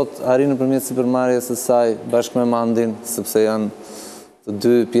që sot arrin nëpërmjet sipërmarrjes së saj bashkë me Mandin, sepse janë të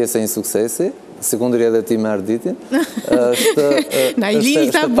dy pjesë e një suksesi, sekundëri edhe ti me Arditin,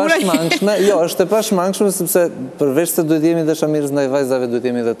 është e pashmangshme sepse përveç se duhet jemi dhe shamirës ndaj vajzave, duhet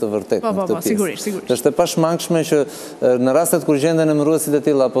jemi dhe të vërtetë në këtë pjesë. Sigurisht. Është e pashmangshme që në rastet kur gjenden emëruesit e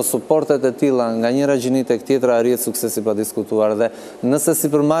tilla apo suportet e tilla nga njëra gjinit tek tjetra arrihet suksesi pa diskutuar, dhe nëse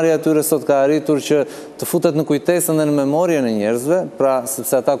sipërmarrja e tyre sot ka arritur që të futet në kujtesën dhe në memorien e njerëzve, pra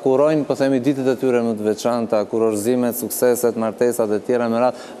sepse ata kurojnë, po themi, ditët e tyre më të veçanta, kurorëzimet, sukseset, martesat e tjera me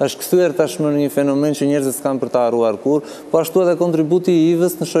radhë, është kthyer tashmë në një fenomen që njerëzit s'kan për ta harruar kur, po ashtu edhe kontributi i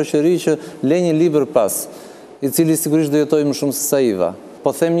Ivës në shoqëri që le një libër pas, i cili sigurisht do jetoj më shumë se sa Iva.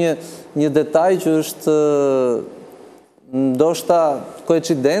 Po them një detaj që është ndoshta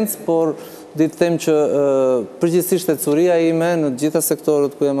koincidencë, por ditë them që përgjithsisht ecuria ime në të gjitha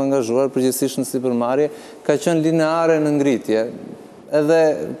sektorët ku jam angazhuar, përgjithsisht në sipërmarrje, ka qenë lineare në ngritje. Edhe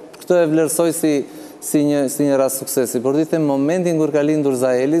këtë e vlerësoj si një rast suksesi, por ditë them momentin kur ka lindur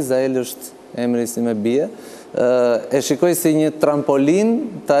Zaeli është emri si me bie, e shikoj si një trampolin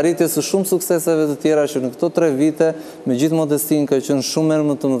të arritjes së shumë sukseseve të tjera që në këto 3 vite, me gjithë modestin, ka qenë shumë herë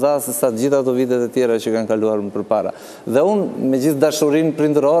më të mëdha se sa gjitha ato vitet e tjera që kanë kaluar më përpara. Dhe unë, me gjithë dashurinë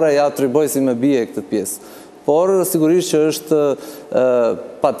prindërore, ja atriboj si me bie këtë pjesë. Por sigurisht që është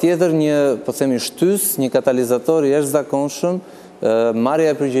patjetër një, po themi, shtys, një katalizator i jashtëzakonshëm,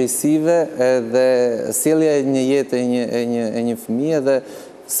 marrja e përgjegjësive edhe sjellja e një jetë e një fëmije, dhe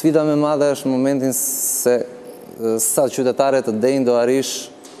sfida më e madhe është momentin se sa qytetare të denj do arrish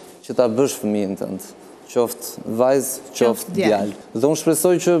që ta bësh fëmijën tënd, qoftë vajzë, qoftë djalë. Dhe unë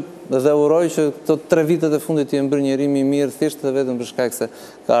shpresoj që dhe uroj që këto 3 vitet e fundit të jenë bërë njeri më i mirë, thjesht dhe vetëm për shkak se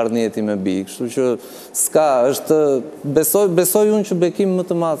ka ardhur një jeti me bij. Kështu që s'ka, është besoj unë që bekim më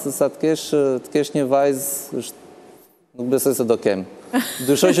të madh se sa të kesh një vajzë, nuk besoj se do kem.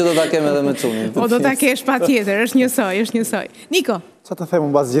 Dyshoj që do ta kem edhe me çunin. O do ta kesh patjetër, është njësoj. Niko. Çfarë të them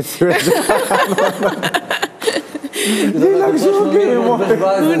mbas gjithë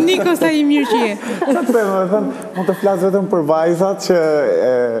këtyre Niko sa i mirë që je. Çfarë të them, mund të flas vetëm për vajzat që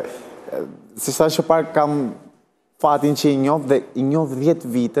si sa që parë kam fatin që i njoh 10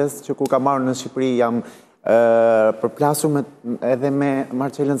 vites që kur kam marrë në Shqipëri jam përplasur edhe me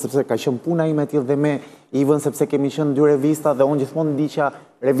Marcelën sepse ka qenë puna ime e tillë dhe me Ivën sepse kemi qenë 2 revista dhe unë gjithmonë ndiqja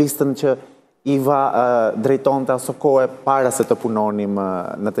revistën që Iva drejtonte aso kohë para se të punonim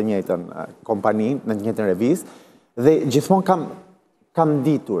në të njëjtën kompani, në të njëjtën revistë dhe gjithmonë kam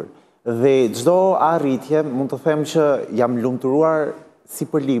ditur dhe çdo arritje mund të them që jam lumturuar si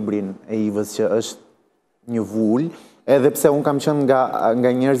për librin e Ivës që është një vull, edhe pse unë kam qenë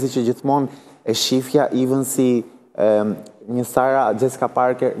nga njerëzit që gjithmonë e shifja Ivën si një Sara Jessica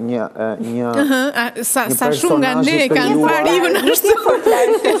Parker, sa shumë nga ne kanë parë Ivën ashtu.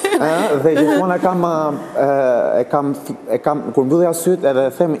 Dhe gjithmonë e kam kur mbyllja syt edhe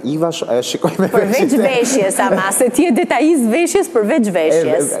them Iva shikoj me përveç veshjes, ama se ti je detajist veshjes përveç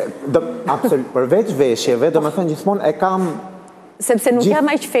veshjes. Absolut, përveç veshjeve, domethënë gjithmonë e kam sepse nuk jam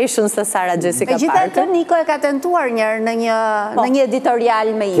aq fashion se Sara Jessica Parker. Megjithatë Niko e ka tentuar në një editorial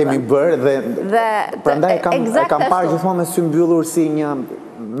me Ivën. Kemi bërë dhe prandaj e kam parë gjithmonë me sy mbyllur si një,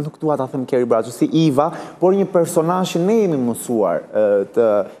 nuk dua ta them Kerry Bradshaw, si Iva, por një personazh që ne jemi mësuar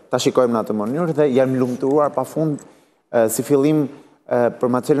ta shikojmë në atë mënyrë dhe jam lumturuar pafund si fillim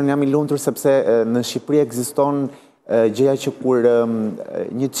për Marcelën jam i lumtur sepse në Shqipëri ekziston gjëja që kur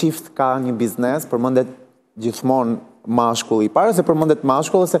një çift ka një biznes, përmendet gjithmonë mashkulli, para se përmendet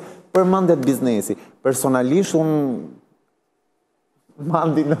mashkulli, se përmendet biznesi. Personalisht unë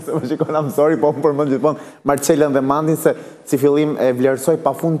Mandin, nëse më shikon, I'm sorry, po më përmend gjithmonë Marcelën dhe Mandin, se si fillim e vlerësoj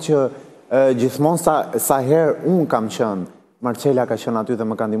pafund që gjithmonë sa herë unë kam qenë, Marcela ka qenë aty dhe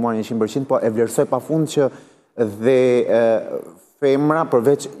më ka ndihmuar 100%, po e vlerësoj pafund që dhe femra,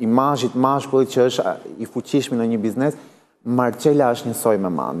 përveç imazhit mashkullit që është i fuqishëm në një biznes, Marcela është njësoj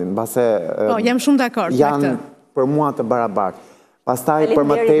me Mandin. Po, jam shumë dakord me këtë. Janë për mua të barabartë. Pastaj për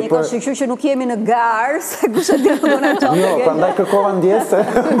më tepër. Shqyr që nuk jemi në garë, se kush e di ku do na çojë. Jo, prandaj kërkova ndjesë,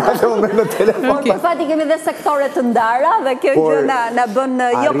 mbajtë unë në telefon. Por fati kemi dhe sektore të ndara dhe kjo gjë na bën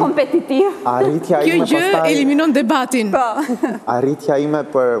jo kompetitiv. Arritja ime pastaj kjo gjë eliminon debatin. Po. Arritja ime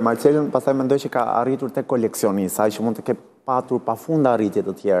për Marcelën, pastaj mendoj që ka arritur tek koleksionist, ai që mund të ketë patur pafund arritje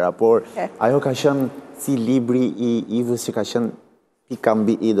të tjera, por ajo ka qenë si libri i Ivës që ka qenë pika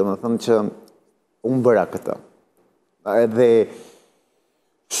mbi i, domethënë që unë bëra këtë. Edhe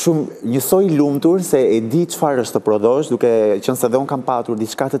shumë njësoj lumtur se e di çfarë është të prodhosh, duke qenë se dhe unë kam patur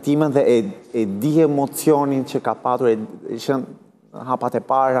diçka të time dhe e di emocionin që ka patur, e qenë hapat e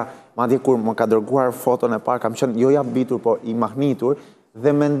para, madje kur më ka dërguar foton e parë, kam qenë jo ja bitur, po i mahnitur,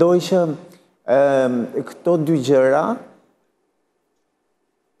 dhe mendoj që këto dy gjëra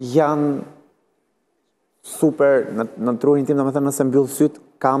janë super, në trurin tim, domethënë nëse mbyll syt,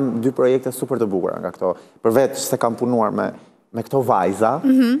 kam 2 projekte super të bukura nga këto. Përveç se kam punuar me këto vajza,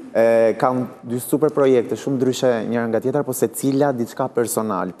 kam 2 super projekte, shumë ndryshe njëra nga tjetra, po secila diçka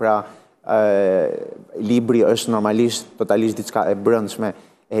personal. Pra, libri është normalisht, totalisht diçka e brendshme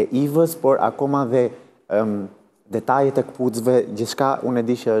e Ivës, por akoma dhe detajet e këpucëve, gjithçka unë e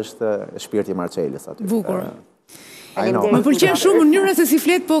di që është shpirti i Marcelës aty. Bukur. Më pëlqen shumë mënyra se si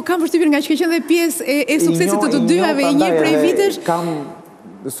flet, po kam përshtypjen nga që ka qenë dhe pjesë e suksesit të dyave i një prej vitesh. Kam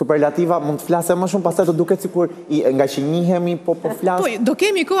superlativa, mund të flasem më shumë, pastaj të duket sikur nga që njihemi, po flas. Po, do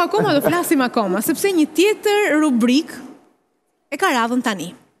kemi kohë akoma, do flasim akoma, sepse një tjetër rubrik e ka radhën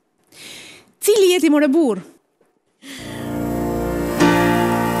tani. Cili jeti more burr?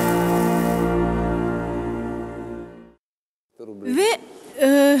 Dhe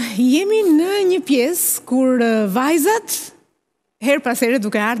jemi në një pjesë kur vajzat her pas here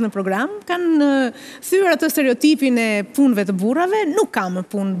duke ardhur në program kanë thyer atë stereotipin e punëve të burrave, nuk ka më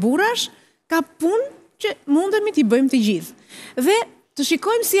punë burrash, ka punë që mundemi t'i bëjmë të gjithë. Dhe të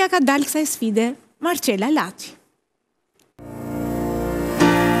shikojmë si ja ka dalë kësaj sfide Marcela Lati.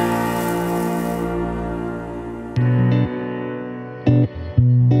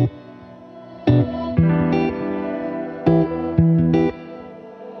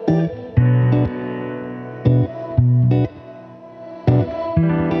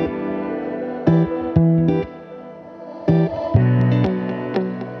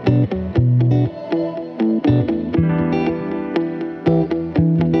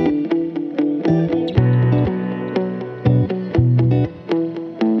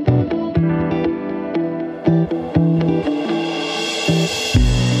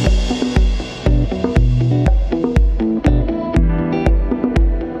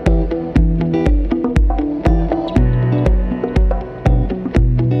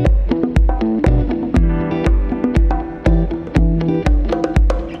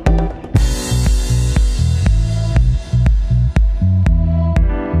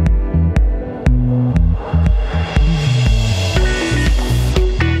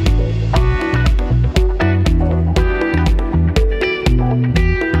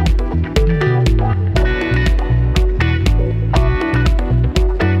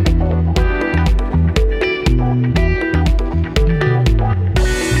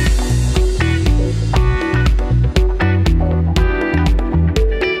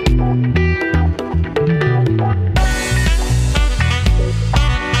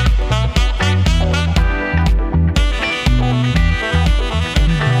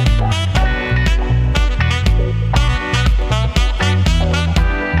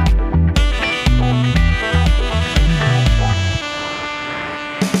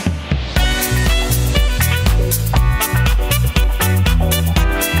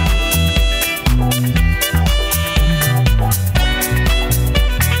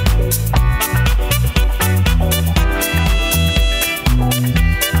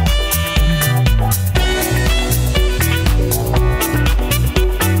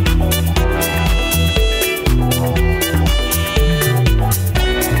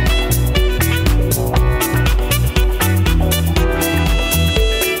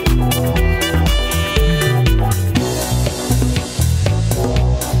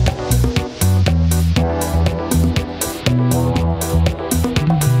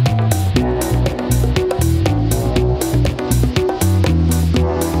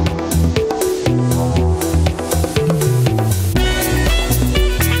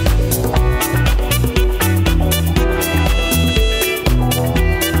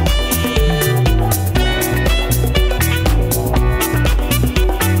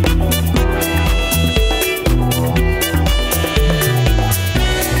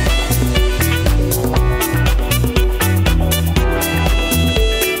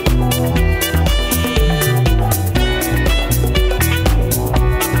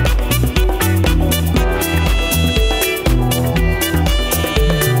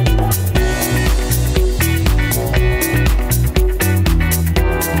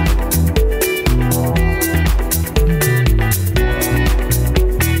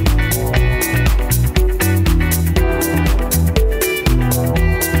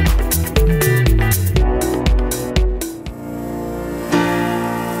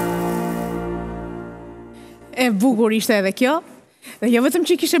 E bukur ishte edhe kjo. Dhe jo vetëm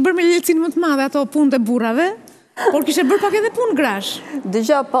që kishe bërë me lehtësinë më të madhe ato punë të burrave, por kishe bërë pak edhe punë grash.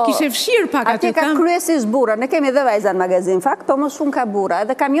 Dëgjoj, po. Kishe fshirë pak aty. Atje ka kryesisht burra, ne kemi dhe vajza në magazin, fakt, po më shumë ka burra.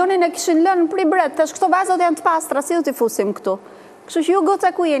 Edhe kamionin e kishin lënë pri bret, tash këto vajzat janë të pastra, si do t'i fusim këtu? Kështu që ju goca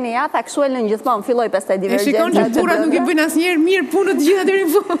ku jeni, ja, tha kështu e lënë gjithmonë, filloj pastaj divergjenca. E shikon që burrat nuk i bëjnë asnjëherë mirë punët të gjitha deri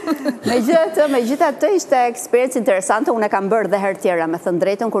në fund. Megjithatë ishte eksperiencë interesante, unë e kam bërë dhe herë tjera, me thënë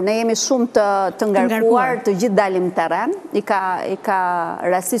drejtën, kur ne jemi shumë të ngarkuar, të gjithë dalim në terren, i ka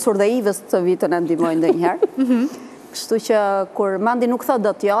rastisur dhe Ivës të vitë të na ndihmojnë ndonjëherë. Kështu që kur mandi nuk thot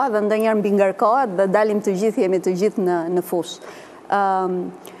dot jo, dhe ndonjëherë mbi ngarkohet dhe dalim të gjithë, jemi të gjithë në fushë.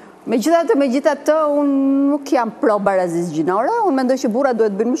 Megjithatë, unë nuk jam pro barazisë gjinore, unë mendoj që burra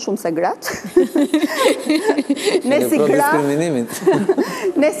duhet bëjnë më shumë se gratë.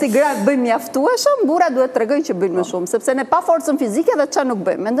 Ne si gratë bëjmë mjaftueshëm, burra duhet të tregojnë që bëjnë më shumë, sepse ne pa forcën fizike dhe çfarë nuk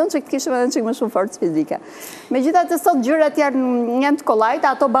bëjmë. Mendon që kishim edhe çik më shumë forcë fizike. Megjithatë, sot gjërat janë të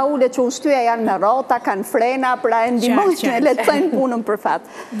kollajta, ato baulet që unë shtyja janë me rrota, kanë frena, pra e ndihmojnë që ne lehtësojnë punën për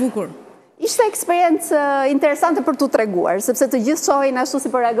fat. Bukur. Ishte eksperiencë interesante për t'u treguar, sepse të gjithë shohin, ashtu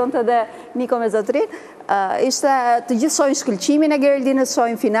si për reagonte edhe Niko me zotrin, ishte të gjithë shohin shkëlqimin e Geraldinës,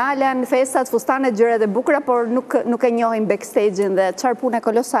 shohin finalen, festat, fustanet, gjërat e bukura, por nuk e njohin backstage-in dhe çfarë pune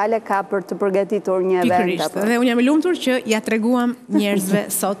kolosale ka për të përgatitur një event. Pikërisht, dhe unë jam e lumtur që ja treguam njerëzve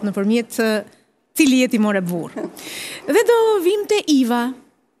sot nëpërmjet cili jeti more burr. Dhe do vim te Iva.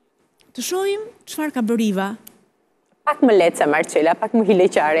 Të shohim çfarë ka bërë Iva. Pak më letë se Marcela, pak më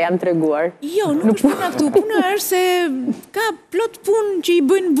hileqare jam treguar. Jo, nuk është puna këtu, puna është se ka plot punë që i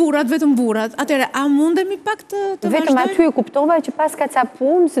bëjnë burrat, vetëm burrat. Atëherë, a mundemi pak të vazhdojmë? Vetëm aty e kuptova që pas ka ca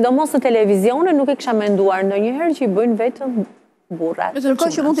punë, sidomos në televizione, nuk e kisha menduar ndonjëherë që i bëjnë vetëm burrat.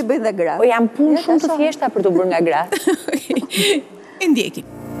 Ndërkohë që mund t'i bëjnë dhe gratë. Po janë punë shumë të thjeshta për t'u bërë nga gratë. E ndjekim.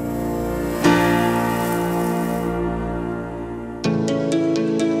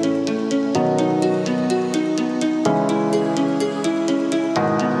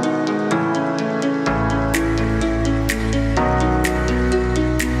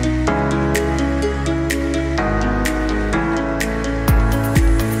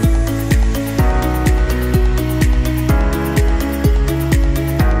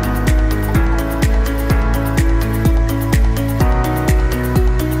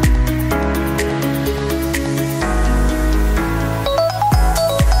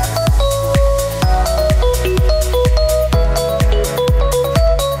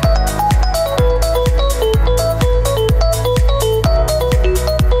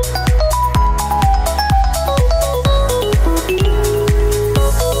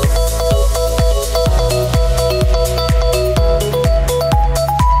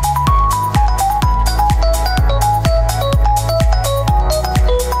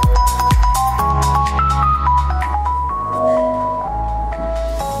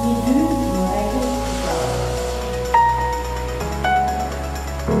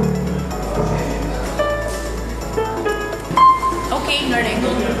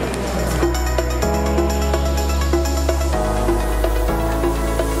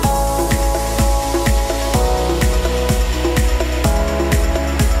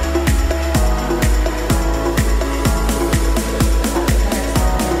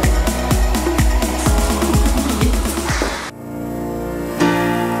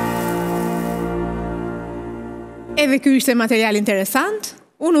 Edhe ky ishte material interesant.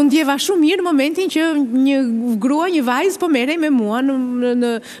 Unë ndjeva shumë mirë në momentin që një grua, një vajzë po merrej me mua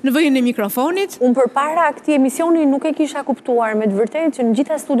në vënien e mikrofonit. Unë përpara këtij emisioni nuk e kisha kuptuar me të vërtetë që në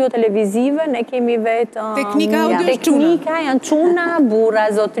gjitha studio televizive ne kemi vetëm teknika audio, teknika janë çuna, burra,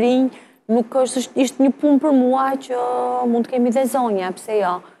 zotrinj, nuk ishte një punë për mua që mund të kemi dhe zonja, pse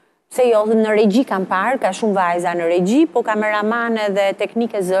jo? Pse jo, në regji kam parë, ka shumë vajza në regji, po kameramane dhe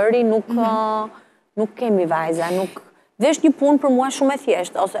teknike zëri nuk kemi vajza, dhe është një punë për mua shumë e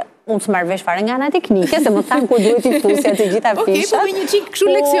thjeshtë, ose unë s'marr vesh fare nga ana teknike, se më thanë kur duhet i fusja të gjitha fishat. Okej, po me një çik kështu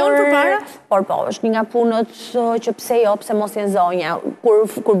leksion përpara? Por po, është një nga punët që pse jo, pse mos jenë zonja.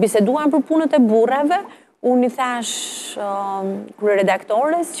 Kur biseduan për punët e burrave, unë i thash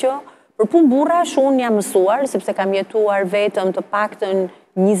kryeredaktores që për punë burrash unë jam mësuar, sepse kam jetuar vetëm të paktën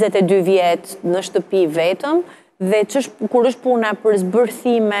 22 vjet në shtëpi vetëm, dhe kur është puna për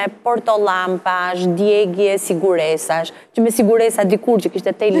zbërthime, portollampash, djegje, siguresash, që me siguresa dikur që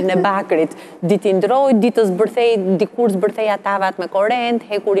kishte telin e bakrit, diti ndroj, ditë zbërthej, dikur zbërtheja tavat me korrent,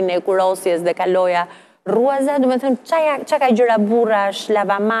 hekurin e kurosjes dhe kaloja ruaza, do me thënë, qa ka gjëra burrash,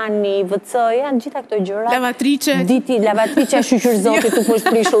 lavamani, vëcëja, gjitha këto gjëra. Lavatrice. Diti, lavatrice, shqyqyrzoti, të më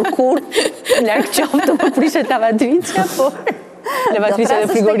shprishur kur, larkë qoftë të më prishet lavatrice, por... lavatrice dhe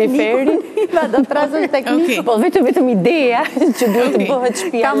frigoriferi. Do trazesh teknikë. Po vetëm ideja që duhet të bëhet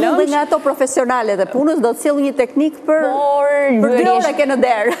shtëpia Kam lëndsh. dhe nga ato profesionalet e punës, do të sjell një teknikë për 2 ore ke në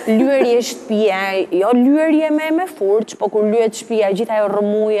derë. Lyerje shtëpia, jo lyerje me furç, po kur lyhet shtëpia, gjithë ajo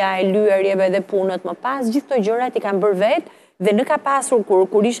rrëmuja e lyerjeve dhe punët më pas, gjithë këto gjërat i kam bërë vetë. Dhe në ka pasur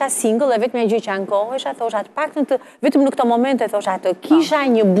kur isha single, dhe vetëm e gjë që ankohesha, thosha të paktën vetëm në këto momente thosha të kisha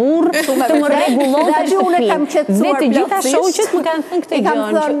një burr të më rregullonte shtëpinë. Dhe të gjitha shoqet më kanë thënë këtë gjë.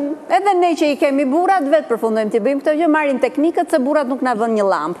 Edhe ne që i kemi burrat, vetë përfundojmë të bëjmë këtë gjë, marrin teknikët se burrat nuk na vënë një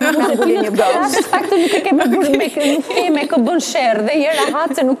llampë, nuk na bulin një gozh. Paktën nuk e kemi bërë me kë bën sherr dhe je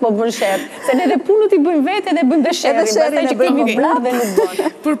rahat se nuk po bën sherr. Se ne edhe punët i bëjmë vetë dhe bëjmë dhe sherrin, pastaj që kemi burr dhe nuk bën.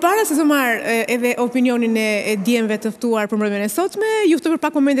 Përpara se të marr edhe opinionin e djemve të ftuar për e sotme, ju ftoj për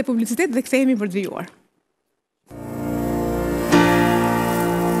pak momente publicitet dhe kthehemi për të vijuar.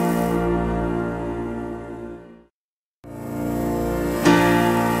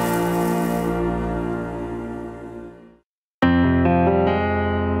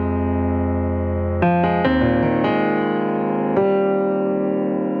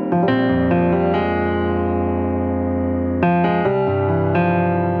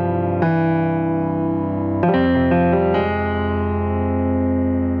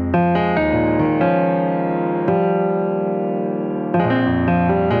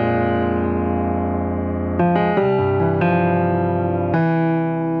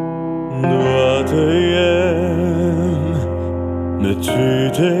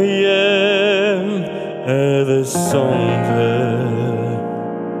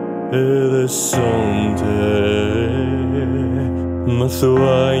 Më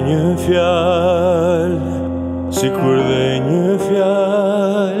thuaj një fjalë, sikur dhe një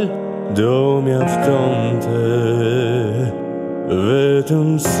fjalë do mjaftonte, vetëm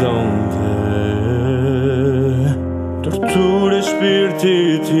sonte. Torturë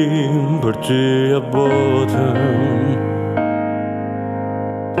shpirtit tim për ty a botën,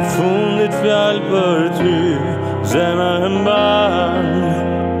 të fundit fjalë për ty, zemra e mban,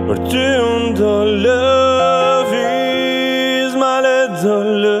 për ty unë do do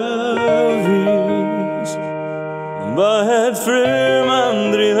lëviz, bëhet fryma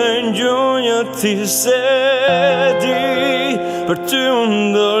ndridhe ngjunja ti se di, për ty unë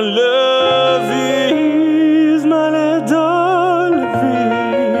do lëviz, male do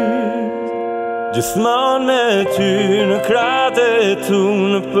lëviz, gjithmonë me ty në kratë e tu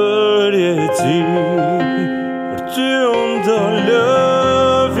në përjeti, për ty unë do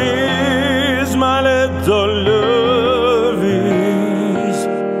lëviz, male do lëviz.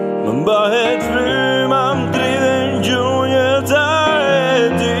 Bëhet fryma më dridhe ngjunja ta e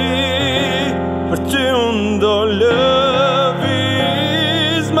di, për ty unë do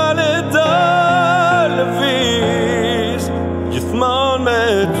lëviz, male do lëviz, gjithmonë me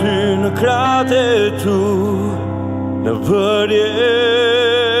ty në kratë e tu në përjetësi.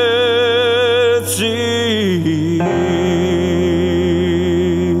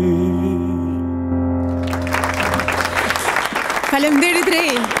 Faleminderit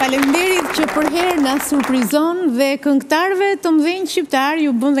Rej, faleminderit që për herë na surprizon dhe këngëtarëve të mëdhenj shqiptar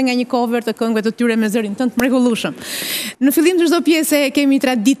ju bën dhe nga një cover të këngëve të tyre me zërin tënd mrekullueshëm. Në fillim të çdo pjese kemi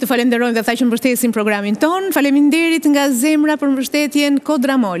traditë të falenderojmë dhe ata që mbështesin programin ton. Faleminderit nga zemra për mbështetjen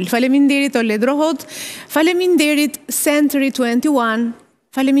Kodramol. Faleminderit Oledrohot. Faleminderit Century 21.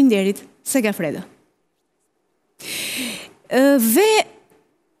 Faleminderit Segafredo. Dhe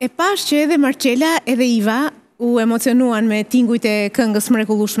e pash që edhe Marcela edhe Iva u emocionuan me tingujt e këngës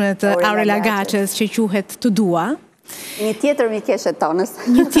mrekullueshme të Aurela Gaçes që quhet Të dua. Një tjetër mikeshe tonës.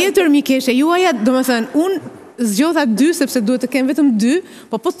 Një tjetër mikeshe juaja, domethënë, unë zgjodha 2 sepse duhet të kem vetëm 2,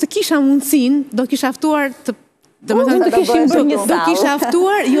 po të kisha mundësinë, do kisha ftuar të domethënë do kisha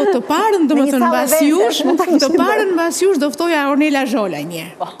ftuar jo të parën, domethënë mbas jush, të parën mbas jush do ftoja Ornela Zhola një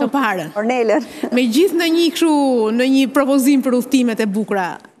herë. Të parën. Ornelën. Megjithë në një kështu, në një propozim për udhëtimet e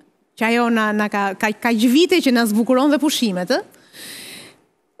bukura që ajo ka vite që na zbukuron dhe pushimet, e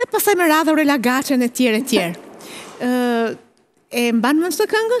pastaj me radhë Aurela Gaçen e tjerë. E mban mend këtë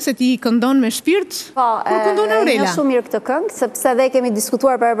këngën se ti këndon me shpirt? Po, kur këndon Aurela? Është shumë mirë këtë këngë, sepse dhe kemi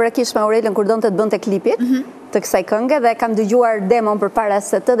diskutuar paraprakisht me Aurelën kur donte të bënte klipit të kësaj këngë dhe kam dëgjuar demon përpara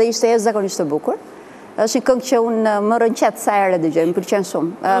se të dhe ishte jashtëzakonisht e bukur. Është një këngë që unë më rënqet sa herë dëgjoj, më pëlqen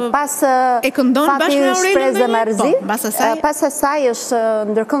shumë. Pas e këndon bashkë me Aurelën? Pas asaj është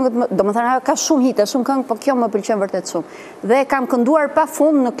ndër këngët, domethënë ka shumë hite, shumë këngë, po kjo më pëlqen vërtet shumë. Dhe kam kënduar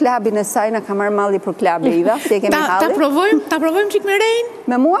pafund në klubin e saj, na ka marrë malli për klubin Iva, si e kemi halli. Ta provojmë çik me Rein?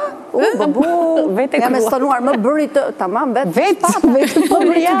 Me mua? Vetë jam e stonuar, më bëri të tamam vetë.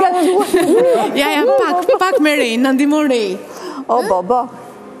 Ja, pak me Rein, na ndihmon Rei. O, bo.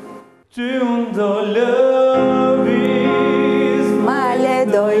 Ty unë do lëviz, Male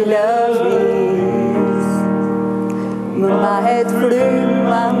doj lëviz, më mahet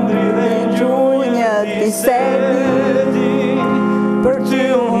fryma, ndridhen gjunjët piseti, për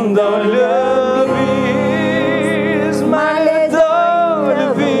ty unë do lëviz, male do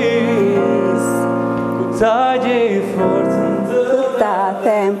lëviz, ku ta gjej forcën të ta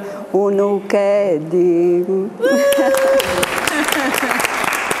them, unë nuk e dim.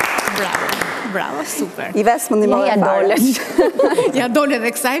 Bravo, super. I vesë më ndimore fare. Ja dole dhe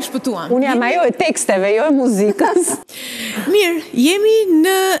kësaj shpëtuam. Unë jam ajo e teksteve, jo e muzikës. Mirë, jemi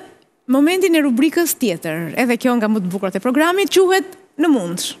në momentin e rubrikës tjetër. Edhe kjo nga më të bukurat e programit, quhet Në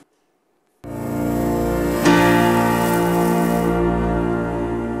mundsh.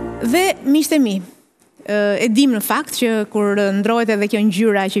 Dhe miqtë e mi, e dim në fakt që kur ndrohet edhe kjo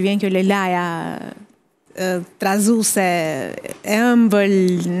ngjyra që vjen kjo lelaja trazuse, e ëmbël,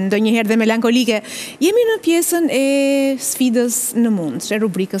 ndonjëherë dhe melankolike, jemi në pjesën e sfidës Në mundsh, e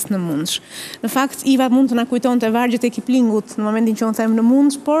rubrikës Në mundsh. Në fakt, Iva mund të na kujtonte vargjet e Kiplingut në momentin që unë them Në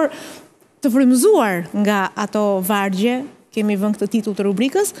mundsh, por të frymëzuar nga ato vargje, kemi vënë këtë titull të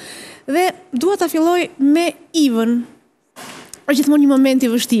rubrikës, dhe dua ta filloj me Ivën. Është gjithmonë një moment i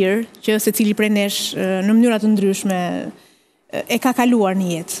vështirë që secili prej nesh në mënyra të ndryshme e ka kaluar në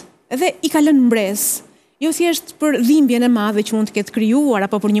jetë. Dhe i ka lënë mbres. Jo thjesht për dhimbjen e madhe që mund të ketë krijuar,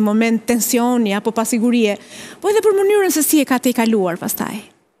 apo për një moment tensioni apo pasigurie, po edhe për mënyrën se si e ka tejkaluar pastaj.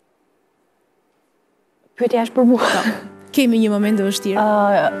 Pyetja është për mua. Kemi një moment të vështirë.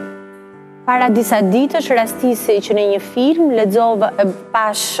 Para disa ditësh rastisi që në një film lexova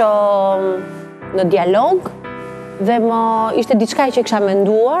pash në dialog dhe më ishte diçka që kisha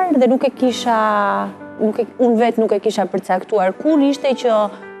menduar dhe unë vetë nuk e kisha përcaktuar kur ishte që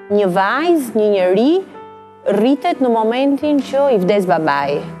një vajzë, një njeri rritet në momentin që i vdes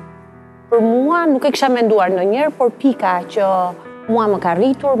babai. Për mua nuk e kisha menduar ndonjëherë, por pika që mua më ka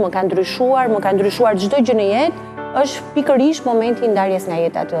rritur, më ka ndryshuar çdo gjë në jetë, është pikërisht momenti i ndarjes nga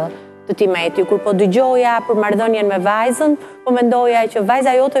jeta të Timeti. Kur po dëgjoja për marrëdhënien me vajzën, po mendoja që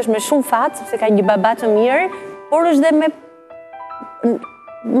vajza jote është me shumë fat, sepse ka një baba të mirë, por është dhe me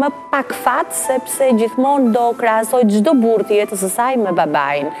më pak fat, sepse gjithmonë do krahasoj çdo burr të jetës së saj me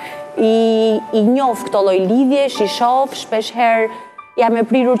babain. I njoh këto lloj lidhjesh, i shoh shpesh herë, jam e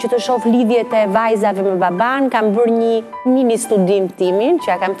prirur që të shoh lidhjet e vajzave me baban, kam bërë një mini studim timin,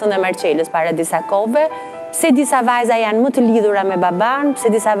 që ja kam thënë Marcelës para disa kohëve, pse disa vajza janë më të lidhura me baban,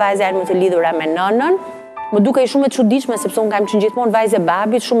 pse disa vajza janë më të lidhura me nënën. Më dukej shumë e çuditshme sepse unë kam qenë gjithmonë vajzë e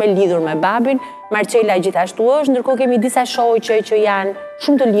babit, shumë e lidhur me babin. Marcela gjithashtu është, ndërkohë kemi disa shoqe që janë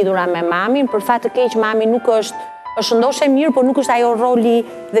shumë të lidhura me mamin. Për fat të keq mami nuk është ndoshta mirë, por nuk është ajo roli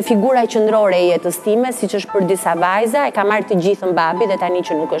dhe figura qendrore e jetës time, siç është për disa vajza. E kam marrë të gjithën babi dhe tani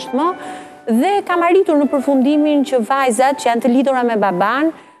që nuk është më. Dhe kam arritur në përfundimin që vajzat që janë të lidhura me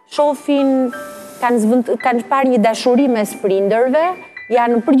baban shohin kanë parë një dashuri mes prindërve,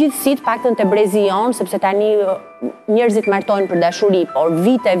 janë në përgjithësi të paktën te brezi jon, sepse tani njerëzit martohen për dashuri, por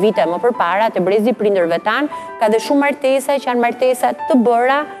vite më përpara te brezi prindërve tan ka dhe shumë martesa që janë martesa të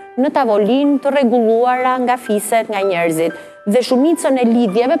bëra në tavolinë të rregulluara nga fiset, nga njerëzit. Dhe shumicën e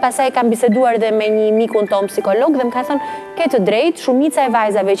lidhjeve, pastaj kam biseduar dhe me një mikun ton psikolog dhe më ka thënë, ke të drejtë, shumica e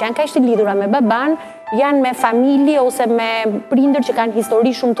vajzave që janë kaq të lidhura me baban, janë me familje ose me prindër që kanë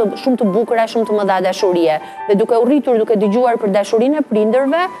histori shumë të bukura, shumë të mëdha dashurie. Dhe duke u rritur, duke dëgjuar për dashurinë e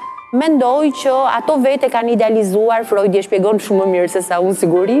prindërve, mendoj që ato vete kanë idealizuar, Freud e shpjegon shumë më mirë se sa unë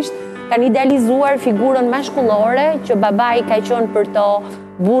sigurisht, kanë idealizuar figurën mashkullore që babai ka qenë për to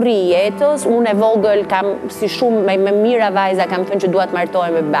burri i jetës. Unë e vogël kam si shumë me mira vajza kam thënë që dua të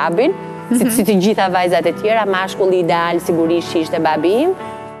martohem me babin, si të gjitha vajzat e tjera, mashkulli ideal sigurisht ishte babi im.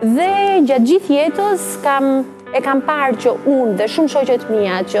 Dhe gjatë gjithë jetës e kam parë që unë dhe shumë shoqet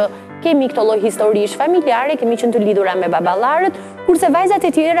mia që kemi këtë lloj historish familjare, kemi qenë të lidhura me baballarët, kurse vajzat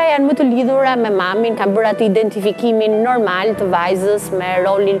e tjera janë më të lidhura me mamin, kanë bërë atë identifikimin normal të vajzës me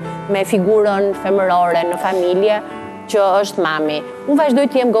rolin, me figurën femërore në familje, që është mami. Unë vazhdoj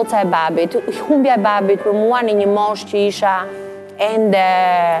të jem goca e babit. Humbja e babit për mua në një moshë që isha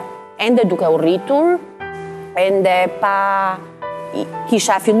ende duke u rritur, ende pa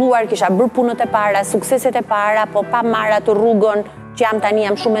kisha filluar, kisha bërë punët e para, sukseset e para, po pa marrë atë rrugën që jam tani,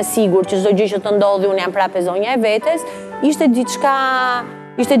 jam shumë e sigurt që çdo gjë që të ndodhi unë jam prapë zonja e vetes, ishte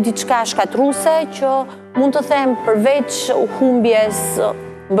diçka shkatruese që mund të them përveç humbjes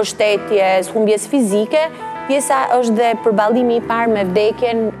mbështetjes, humbjes fizike, pjesa është dhe përballimi i parë me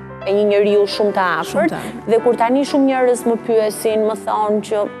vdekjen e një njeriu shumë të afërt. Dhe kur tani shumë njerëz më pyesin, më thonë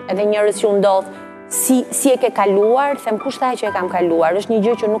që edhe njerëz që u ndodh, si e ke kaluar, them kush tha që e kam kaluar, është një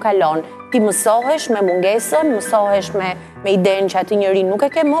gjë që nuk kalon. Ti mësohesh me mungesën, mësohesh me idenë që aty njëri nuk e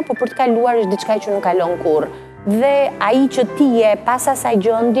ke më, por për të kaluar është diçka që nuk kalon kurrë. Dhe ai që ti je pas asaj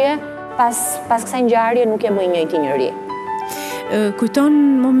gjendje, pas kësaj ngjarje nuk je më i njëjti njëri. Kujton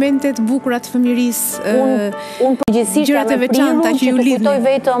momentet bukura të fëmijërisë, unë përgjithsisht jam e prirur që të kujtoj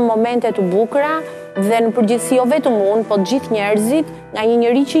vetëm momentet të bukura dhe në përgjithësi jo vetëm unë, po të gjithë njerëzit, nga një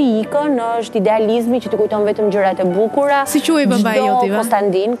njeri që ikën është idealizmi që të kujton vetëm gjërat e bukura. Si quhej babai joti?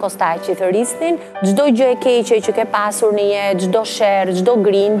 Konstantin, Kostaqi Thëristin, çdo gjë e keqe që ke pasur në jetë, çdo sherr, çdo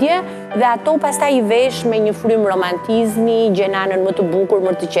grindje, dhe ato pastaj i vesh me një frymë romantizmi, gjenanën më të bukur,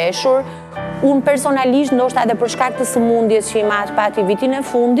 më të qeshur. Unë personalisht, ndoshta edhe për shkak të sëmundjes që i pati vitin e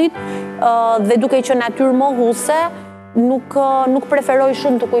fundit, dhe duke qenë natyrë mohuese, nuk preferoj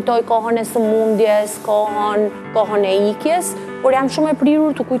shumë të kujtoj kohën e sëmundjes, kohën e ikjes, por jam shumë e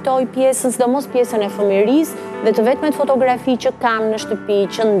prirur të kujtoj pjesën, sidomos pjesën e fëmijërisë, dhe të vetmet fotografi që kam në shtëpi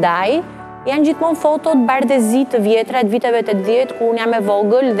që ndaj, janë gjithmonë fotot bardezit të vjetra të viteve 80, ku unë jam e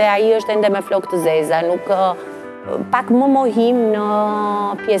vogël dhe ai është ende me flokë të zeza, nuk pak më mohim në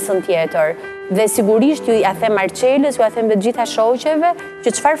pjesën tjetër. Dhe sigurisht ju ja them Marcelës, ju ja them dhe gjitha shoqeve,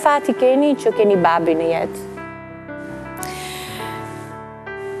 që çfarë fati keni që keni babi në jetë.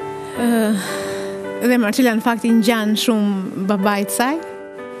 Dhe Marcela në fakt i ngjan shumë babait saj?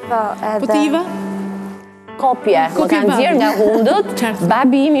 Po ti Iva? Kopje, më kanë nxjerr nga hundët.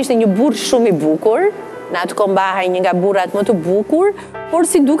 Babi im ishte një burr shumë i bukur, në atë kohë mbahej një nga burrat më të bukur, por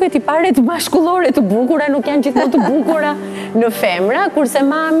si duket i paret mashkullore të bukura nuk janë gjithmonë të bukura në femra, kurse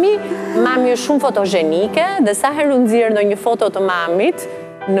mami është shumë fotogjenike, dhe sa herë u nxjerr ndonjë foto të mamit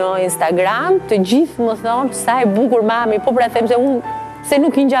në Instagram, të gjithë më thonë sa e bukur mami, po pra them se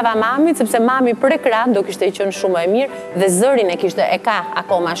nuk i ngjava mamit, sepse mami për ekran do kishte qenë shumë e mirë dhe zërin e ka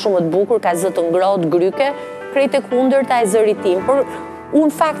akoma shumë të bukur, ka zë të ngrohtë, gryke, krejt e kundërta e zërit tim. Por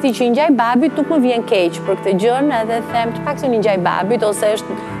unë fakti që i ngjaj babit nuk më vjen keq për këtë gjën, edhe them të paktën i ngjaj babit, ose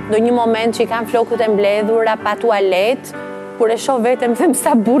është ndonjë moment që i kam flokët e mbledhura pa tualet, kur e shoh veten them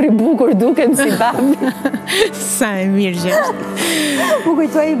sa burri bukur duken si babi. Sa e mirë që është. Më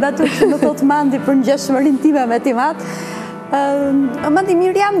kujtoj batur që më thot Mandi për ngjashmërinë time me Timat. Mandi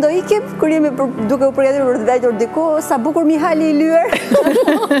mirë jam, do ikim, kur jemi duke u përgatitur për të vajtur diku, sa bukur Mihali i lyer.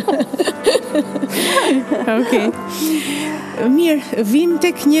 Okej. Mirë, vim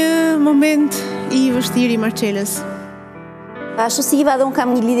tek një moment i vështirë i Marcelës. Ashtu si Iva, dhe unë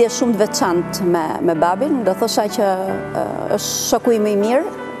kam një lidhje shumë të veçantë me babin, do thosha që është shoku i më i mirë,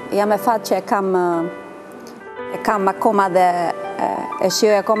 jam e fat që e kam akoma dhe e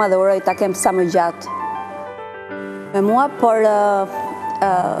shijoj akoma dhe uroj ta kem sa më gjatë me mua, por në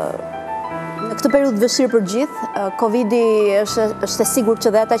këtë periudhë vështirë për gjithë, Covidi është e sigurt që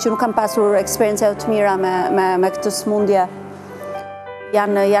dhe ata që nuk kanë pasur eksperjenca të mira me këtë sëmundje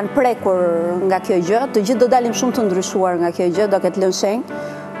janë prekur nga kjo gjë, të gjithë do dalim shumë të ndryshuar nga kjo gjë, do ketë lënë shenjë.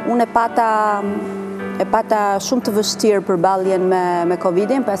 Unë e pata shumë të vështirë përballjen me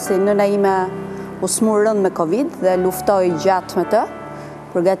Covidin, pasi nëna ime u smur rënd me Covid dhe luftoi gjatë me të,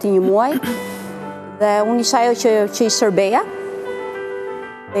 për gati një muaj. Dhe unë isha ajo që i shërbeja,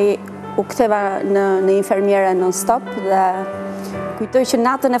 dhe u ktheva në infermiere non-stop, dhe kujtoj që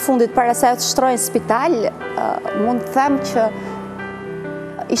natën e fundit para se të shtrojnë në spital, mund të them që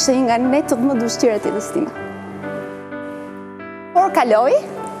ishte një nga netët më të vështira të jetës time. Por kaloi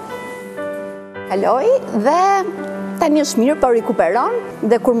dhe tani është mirë, por rikuperon,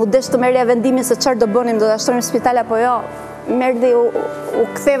 dhe kur mu desh të merrja vendimin se çfarë do bënim, do ta shtrojmë në spital apo jo, merdi u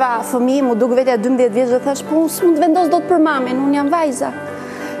ktheva fëmijë, mu duk vetja 12 vjeç dhe thash, po unë s'mund të vendos dot për mamin, unë jam vajza.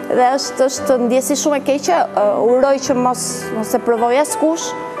 Dhe është ndjesi shumë e keqe, uroj që mos e provoj askush.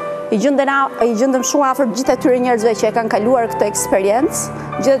 I gjendem shumë afër gjithë atyre njerëzve që e kanë kaluar këtë eksperiencë,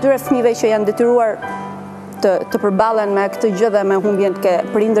 gjithë atyre fëmijëve që janë detyruar të përballen me këtë gjë dhe me humbjen të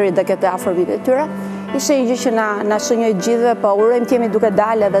prindërit dhe këtë afërmit e tyre. Ishte një gjë që na shënjoi të gjithëve, po urojmë të jemi duke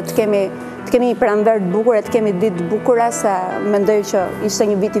dalë dhe të kemi një pranverë të bukur, të kemi ditë të bukura, se mendoj që ishte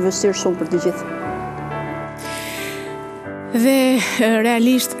një vit i vështirë shumë për të gjithë. Dhe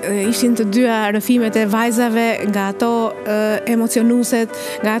realisht ishin të dyja rrëfimet e vajzave, nga ato emocionuset,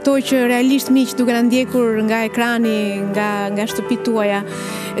 nga ato që realisht miq duke na ndjekur nga ekrani, nga shtëpitë tuaja,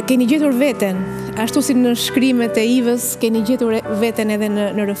 keni gjetur veten, ashtu si në shkrimet e Ivës, keni gjetur veten edhe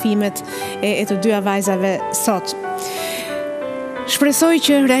në rrëfimet e të dyja vajzave sot. Shpresoj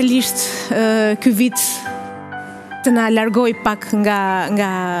që realisht ky vit të na largoj pak nga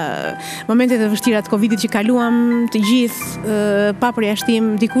momentet e vështira të Covidit që kaluam të gjithë, pa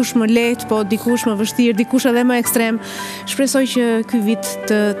përjashtim, dikush më lehtë, po dikush më vështirë, dikush edhe më ekstrem. Shpresoj që ky vit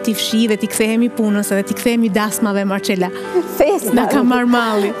të t'i fshi dhe t'i kthehemi punës edhe t'i kthehemi dasmave, Marcela. Festave. Na ka marrë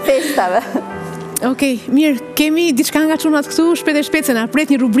malli. Festave. Okej, mirë, kemi diçka nga çunat këtu, shpejt e shpejt se na pret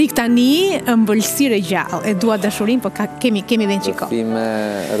një rubrik tani, ëmbëlsirë gjallë. E dua dashurinë, po kemi edhe një çiko.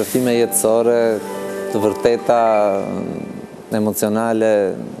 Rrëfime jetësore të vërteta, emocionale,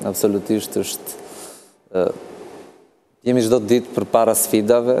 absolutisht është jemi çdo ditë përpara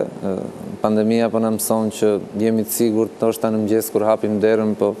sfidave. Pandemia po na mëson që jemi të sigurt ndoshta në mëngjes kur hapim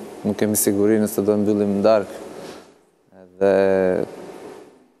derën, po nuk kemi sigurinë se do e mbyllim darkë. Edhe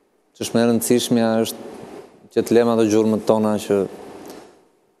ç'është më e rëndësishmja është që të lëmë ato gjurmët tona që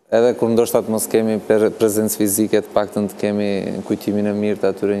edhe kur ndoshta të mos kemi prezencë fizike, të paktën të kemi kujtimin e mirë të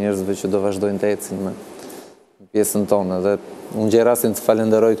atyre njerëzve që do vazhdojnë të ecin me pjesën tonë. Dhe unë gjej rastin të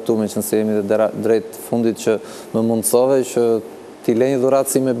falenderoj këtu, meqense jemi dhe drejt fundit që më mundsove që t'i lej një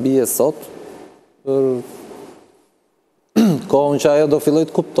dhuratë si me bie sot, për kohën që ajo do filloj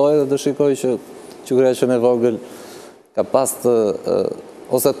të kuptoj dhe të shikoj që qytetarën e vogël ka pas të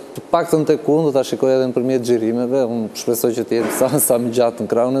ose të paktën tek unë do ta shikoj edhe nëpërmjet xhirimeve, unë shpresoj që të jetë sa më gjatë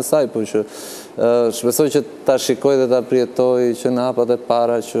në krahun e saj, por që shpresoj që ta shikoj dhe ta përjetoj që në hapat e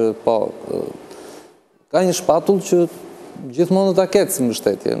para që po ka një shpatull që gjithmonë do ta ketë si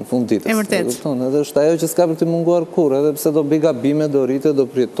mbështetje në fund ditës. E vërtet. Edhe është ajo që s'ka për të munguar kurrë, edhe pse do bëj gabime, do rritet, do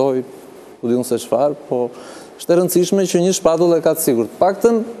përjetoj, ku diun se çfarë, po është e rëndësishme që një shpatull e ka të sigurt.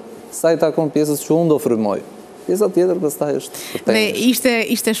 Paktën sa i takon pjesës që unë do frymoj. Pjesa tjetër pastaj është për Dhe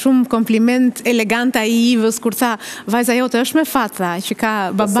ishte shumë kompliment elegant ai Ivës kur tha, vajza jote është me fat, tha, që ka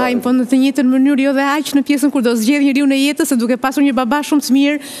babain, po në të njëjtën mënyrë jo dhe aq në pjesën kur do zgjedh njeriu në jetës, se duke pasur një baba shumë të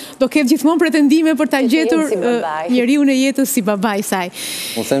mirë, do ketë gjithmonë pretendime për ta gjetur njeriu në jetës si babai i saj.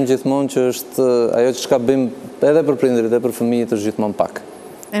 Unë them gjithmonë që është ajo që ka bëjmë edhe për prindërit edhe për fëmijët është gjithmonë pak.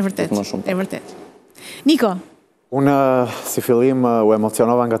 E vërtet. E vërtet. Niko. Unë si fillim u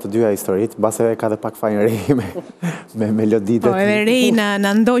emocionova nga të dyja historitë, mbase ka dhe pak fajin rej me meloditë. Po, edhe rej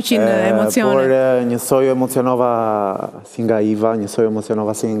na ndoqin emocione. Por njësoj u emocionova si nga Iva, njësoj u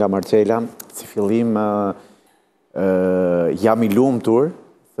emocionova si nga Marcela. Si fillim jam i lumtur,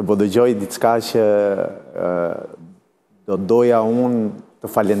 se po dëgjoj diçka që do doja unë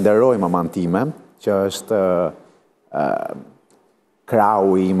të falenderoj maman time, që është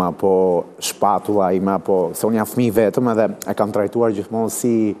krau ima, po shpatula ima, po se unë jam fëmijë vetëm edhe e kam trajtuar gjithmonë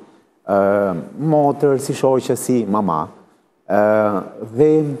si motër, si shoqe, si mama. Dhe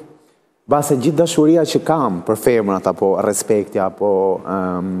base gjithë dashuria që kam për femrat, apo respekti, apo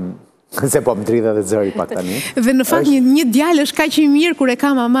se po më dridhe dhe zëri pak tani. Dhe në fakt një djalë është kaq i mirë kur e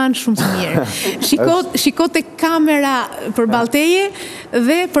ka maman shumë të mirë. Shiko te kamera për balteje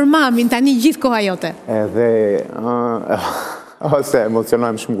dhe për mamin tani gjithë koha jote. Edhe ose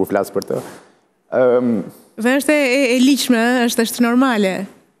emocionojmë shumë kur flas për të. Dhe është e ligjshme, është normale.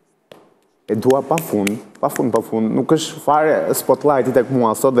 E dua pa fund. Nuk është fare spotlighti tek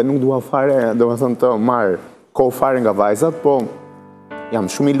mua sot dhe nuk dua fare, domethënë të marr kohë fare nga vajzat, po jam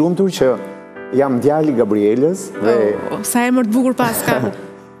shumë i lumtur që jam djali Gabrielës dhe sa emër të bukur pas ka.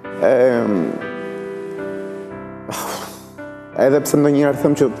 Edhe pse ndonjëherë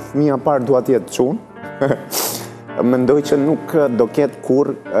them që fëmia parë dua të jetë çun. Mendoj që nuk do ketë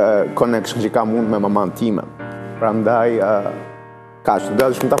kur connection që kam unë me maman time. Prandaj kaq, do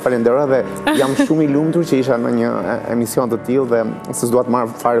shumë ta falenderoj dhe jam shumë i lumtur që isha në një emision të tillë dhe se s'dua të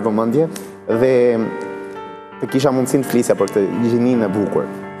marr fare vëmendje dhe të kisha mundësinë të flisja për këtë gjininë e bukur.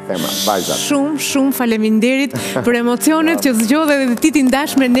 Vajza. Shumë faleminderit për emocionet që zgjodhe dhe ti ti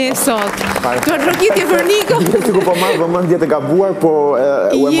ndash me ne sot. Të rrokitje për Niko. Sikur po marr vëmendje të gabuar, po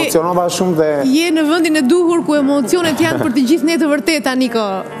u emocionova shumë dhe je në vendin e duhur ku emocionet janë për të gjithë ne të vërteta, Niko.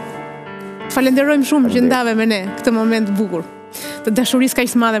 Falenderojmë shumë që ndave me ne këtë moment bukur. Të dashurisë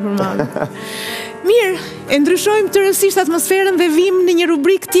kaq të madhe për mamin. Mirë, e ndryshojmë tërësisht atmosferën dhe vim në një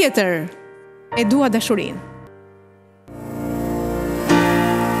rubrik tjetër. E dua dashurinë.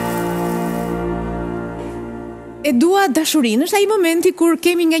 E dua dashurinë, është ai momenti kur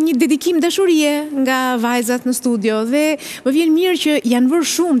kemi nga një dedikim dashurie nga vajzat në studio dhe më vjen mirë që janë bërë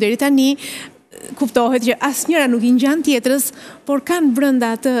shumë deri tani, kuptohet që asnjëra nuk i ngjan tjetrës, por kanë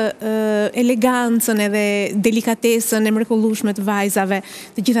brenda atë elegancën edhe delikatesën e mrekullueshme të vajzave,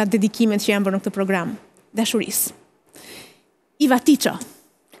 të gjitha dedikimet që janë bërë në këtë program dashurisë. Iva Tiço.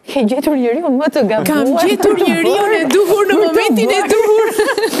 Ke gjetur njeriu më të gabuar. Kam gjetur njeriu e duhur në momentin e duhur.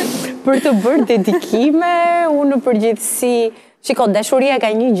 Për të bërë dedikime, unë në përgjithësi... Shiko, dashuria ka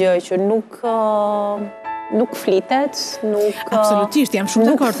një gjë që nuk nuk flitet, nuk... Absolutisht, jam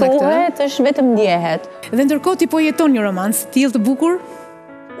shumë dakord me këtë. Nuk thuhet, është vetëm ndjehet. Dhe ndërkohë ti po jeton një romans tillë të bukur?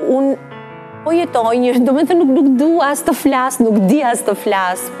 Unë po jetoj do me thënë nuk du as të flas, nuk di as të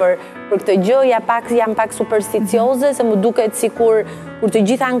flas për këtë gjë, jam pak supersticioze, se më duket sikur kur të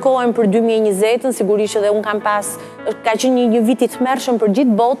gjitha ankohen për 2020-ën, sigurisht edhe unë kam ka qenë një vit i tmerrshëm për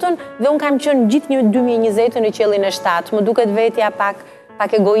gjithë botën, dhe unë kam qenë gjithë një 2020-ën në qiellin e 7. Më duket vetja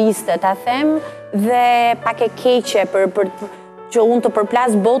pak egoiste, ta them, dhe pak e keqe që unë të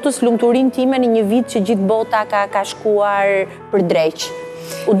përplas botës lumturinë time në një vit që gjithë bota ka shkuar për dreq.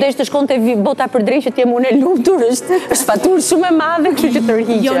 U desh të shkon të bota për drejt që t'jem unë e lumtur, është fatur shumë e madhe, kështu që të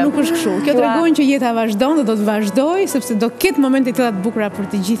rriqem. Jo, nuk është kështu. Kjo tregon që jeta vazhdon dhe do të vazhdoj, sepse do ketë momente të bukura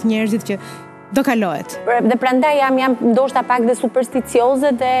për të gjithë njerëzit që do kalohet. Dhe prandaj jam ndoshta pak dhe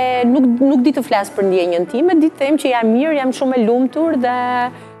supersticioze dhe nuk di të flas për ndjenjën time, di të them që jam mirë, jam shumë e lumtur dhe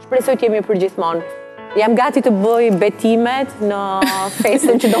shpresoj të jemi përgjithmonë. Jam gati të bëj betimet në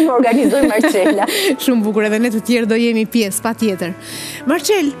festën që do më organizoj Marcela. Shumë bukur, edhe ne të tjerë do jemi pjesë, patjetër.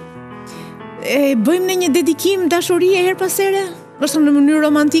 Marcel, bëjmë në një dedikim dashurie her pas here? Ndoshta në mënyrë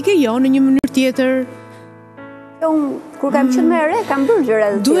romantike, jo, në një mënyrë tjetër. Kur kam qenë me re, kam bërë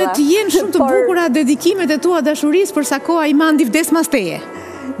gjëra të tilla. Duhet të jenë shumë të bukura dedikimet e tua dashurisë për sa koha i mandi vdes mas teje.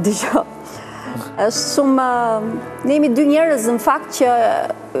 Dgjoj. Është shumë, ne jemi dy njerëz në fakt që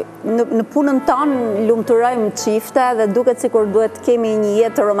në punën tonë lumturojmë çifte dhe duket sikur duhet të kemi një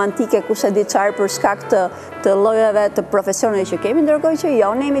jetë romantike kush e di çfarë për shkak të llojeve të profesioneve që kemi, ndërkohë që jo,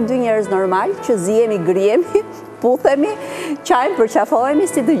 ne jemi dy njerëz normal që zihemi, grihemi, puthemi, qajmë, përqafohemi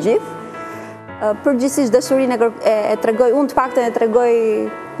si të gjithë. Përgjithsisht dashurinë e tregoj, unë të paktën e tregoj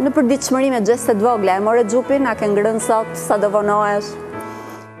në përditshmëri me gjeste të vogla, e more xhupin, a ke ngrënë sot, sa do vonohesh.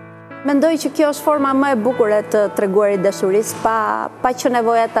 Mendoj që kjo është forma më e bukur e të treguarit dashurisë, pa që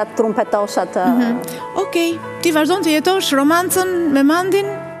nevoja ta trumpetosh atë. Okej, ti vazhdon të jetosh romancën me mandin?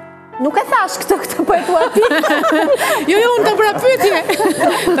 Nuk e thash këtë po e thua ti. Jo, unë të bëra pyetje.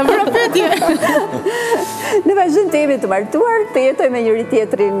 Në vazhdim të jemi të martuar, të jetoj me njëri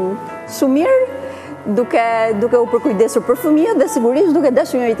tjetrin shumë mirë, duke u përkujdesur për fëmijët dhe sigurisht duke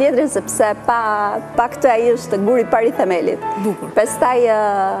dashur njëri tjetrin, sepse pa këtë ai është guri pari themelit. Bukur. Pastaj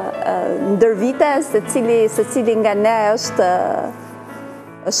ndër vite secili nga ne është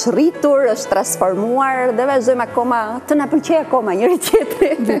rritur, është transformuar dhe vazhdojmë akoma të na pëlqej akoma njëri tjetri.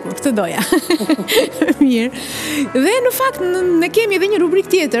 Bukur, këtë doja. Mirë. Dhe në fakt ne kemi edhe një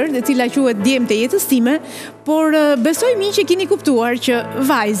rubrikë tjetër, e cila quhet Djemtë e jetës time, por besoj mi që keni kuptuar që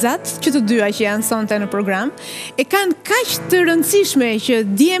vajzat, që të dyja që janë sonte në program, e kanë kaq të rëndësishme që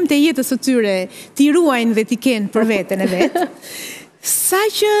djemtë e jetës së tyre t'i ruajnë dhe t'i kenë për veten e vet,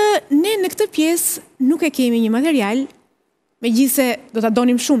 saqë ne në këtë pjesë nuk e kemi një material. Megjithse do ta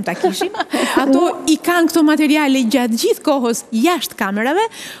donim shumë ta kishim, ato i kanë këto materiale gjatë gjithë kohës jashtë kamerave,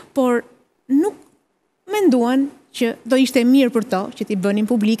 por nuk menduan që do ishte mirë për to që t'i bënin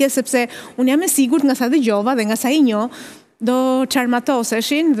publike, sepse unë jam e sigurt nga sa dëgjova dhe nga sa i njoh, do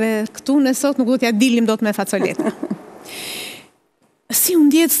çarmatoseshin dhe këtu ne sot nuk do t'ja dilim dot me facoleta. Si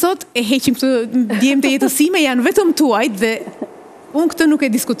unë ndjet sot, e heqim këtë djemtë e jetës time, janë vetëm tuajt dhe unë këtë nuk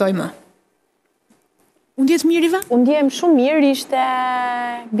e diskutoj më. Unë ndjet mirë, Iva? Unë ndjem shumë mirë, ishte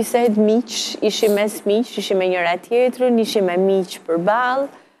bisedë miq, ishim mes miq, ishim me njëra tjetrën, ishim me miq përballë,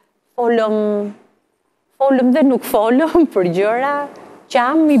 folëm dhe nuk folëm për gjëra,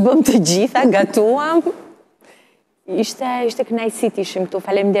 qam, i bëm të gjitha, gatuam. Ishte kënaqësi të ishim këtu,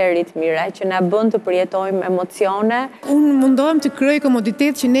 faleminderit Mira, që na bën të përjetojmë emocione. Unë mundohem të krijoj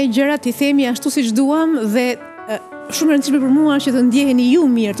komoditet që ne gjërat i themi ashtu siç duam dhe shumë e rëndësishme për mua është që të ndjeheni ju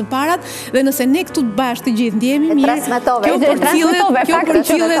mirë të parat dhe nëse ne këtu të bashkë të gjithë ndjehemi mirë. Transmetove. Kjo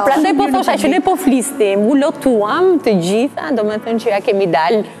përcillet. Prandaj po thosha që ne po flisnim, u lotuam të gjitha, domethënë që ja kemi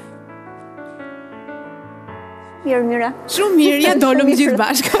dalë. Mirë, Mira. Shumë mirë, ja dolëm gjithë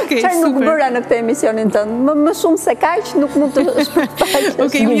bashkë. Okej, super. Çfarë nuk bëra në këtë emisionin tënd? Më shumë se kaq nuk mund të shpërfaqesh.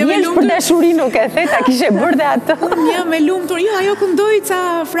 Okej, unë jam e lumtur. Për dashurinë nuk e the, ta kishe bërë dhe atë. Unë jam e lumtur. Jo, ajo këndoi ca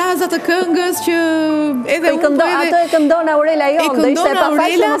fraza të këngës që edhe unë po edhe ato e këndon Aurela jon, do ishte pa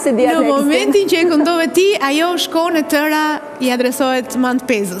faqe mos i dia. Në momentin që e këndove ti, ajo shkon e tëra i adresohet Mand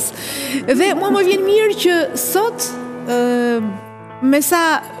Pezës. Dhe mua më vjen mirë që sot me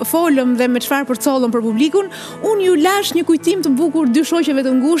sa folëm dhe me çfarë përcollëm për publikun, unë ju lash një kujtim të bukur dy shoqeve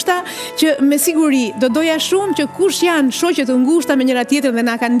të ngushta që me siguri do doja shumë që kush janë shoqe të ngushta me njëra tjetrën dhe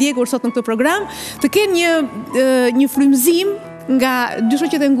na kanë ndjekur sot në këtë program, të kenë një frymëzim nga dy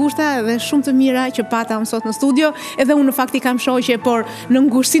shoqet e ngushta dhe shumë të mira që patam sot në studio, edhe unë në fakt i kam shoqe, por në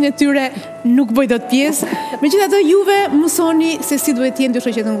ngushtësinë e tyre nuk bëj dot pjesë. Megjithatë juve mësoni se si duhet të jenë dy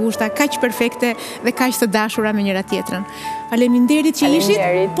shoqet e ngushta, kaq perfekte dhe kaq të dashura me njëra tjetrën. Faleminderit që ishit,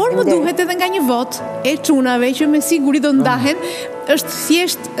 por më duhet edhe nga një vot e çunave që me siguri do ndahen, është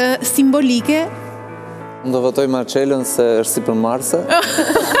thjesht simbolike. Unë do votoj Marcelën se është si për Marse.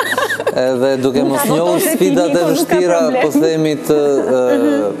 Edhe duke mos njohur sfidat e vështira, po themi të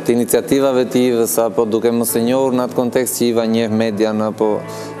iniciativave të Ivës, apo duke mos e njohur në atë kontekst që Iva njeh median, apo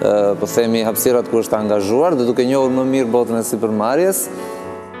po themi hapësirat ku është angazhuar, dhe duke njohur më mirë botën e sipërmarrjes,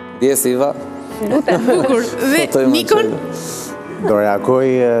 ndjes Iva. Lutem, bukur. Dhe Nikon? Do reagoj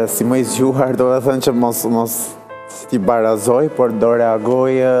si më i zgjuar, do të thënë që mos ti barazoj, por do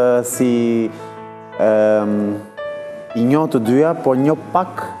reagoj si i njoh të dyja, por njoh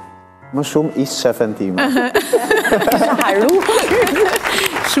pak më shumë ish shefen time.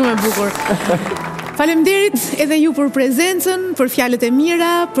 Shumë e bukur. Faleminderit edhe ju për prezencën, për fjalët e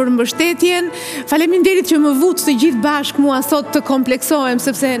mira, për mbështetjen. Faleminderit që më vut të gjithë bashkë mua sot të kompleksohem,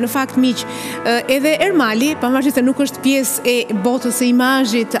 sepse në fakt miq, edhe Ermali, pavarësisht se nuk është pjesë e botës së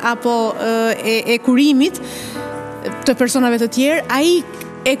imazhit apo e kurimit të personave të tjerë, ai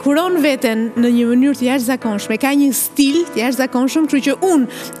e kuron veten në një mënyrë të jashtëzakonshme, ka një stil të jashtëzakonshëm, kështu që unë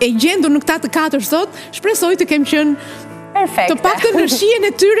e gjendur në këta të katër sot, shpresoj të kem qenë perfekte. Të paktën në shijen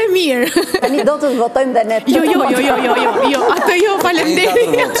e tyre mirë. Tani do të votojmë dhe ne. Jo, atë jo,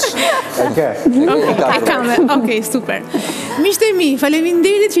 faleminderit. Okej, super. Miqtë e mi,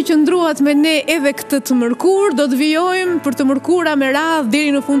 faleminderit që qëndruat me ne edhe këtë të mërkur, do të vijojmë për të mërkura me radhë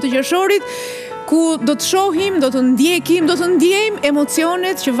deri në fund të qershorit, ku do të shohim, do të ndjekim, do të ndjejmë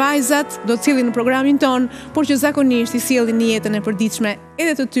emocionet që vajzat do të sillin në programin ton, por që zakonisht i sillin në jetën e përditshme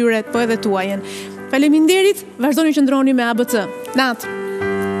edhe të tyre, po edhe tuajën. Faleminderit, vazhdoni që qëndroni me ABC. Natë.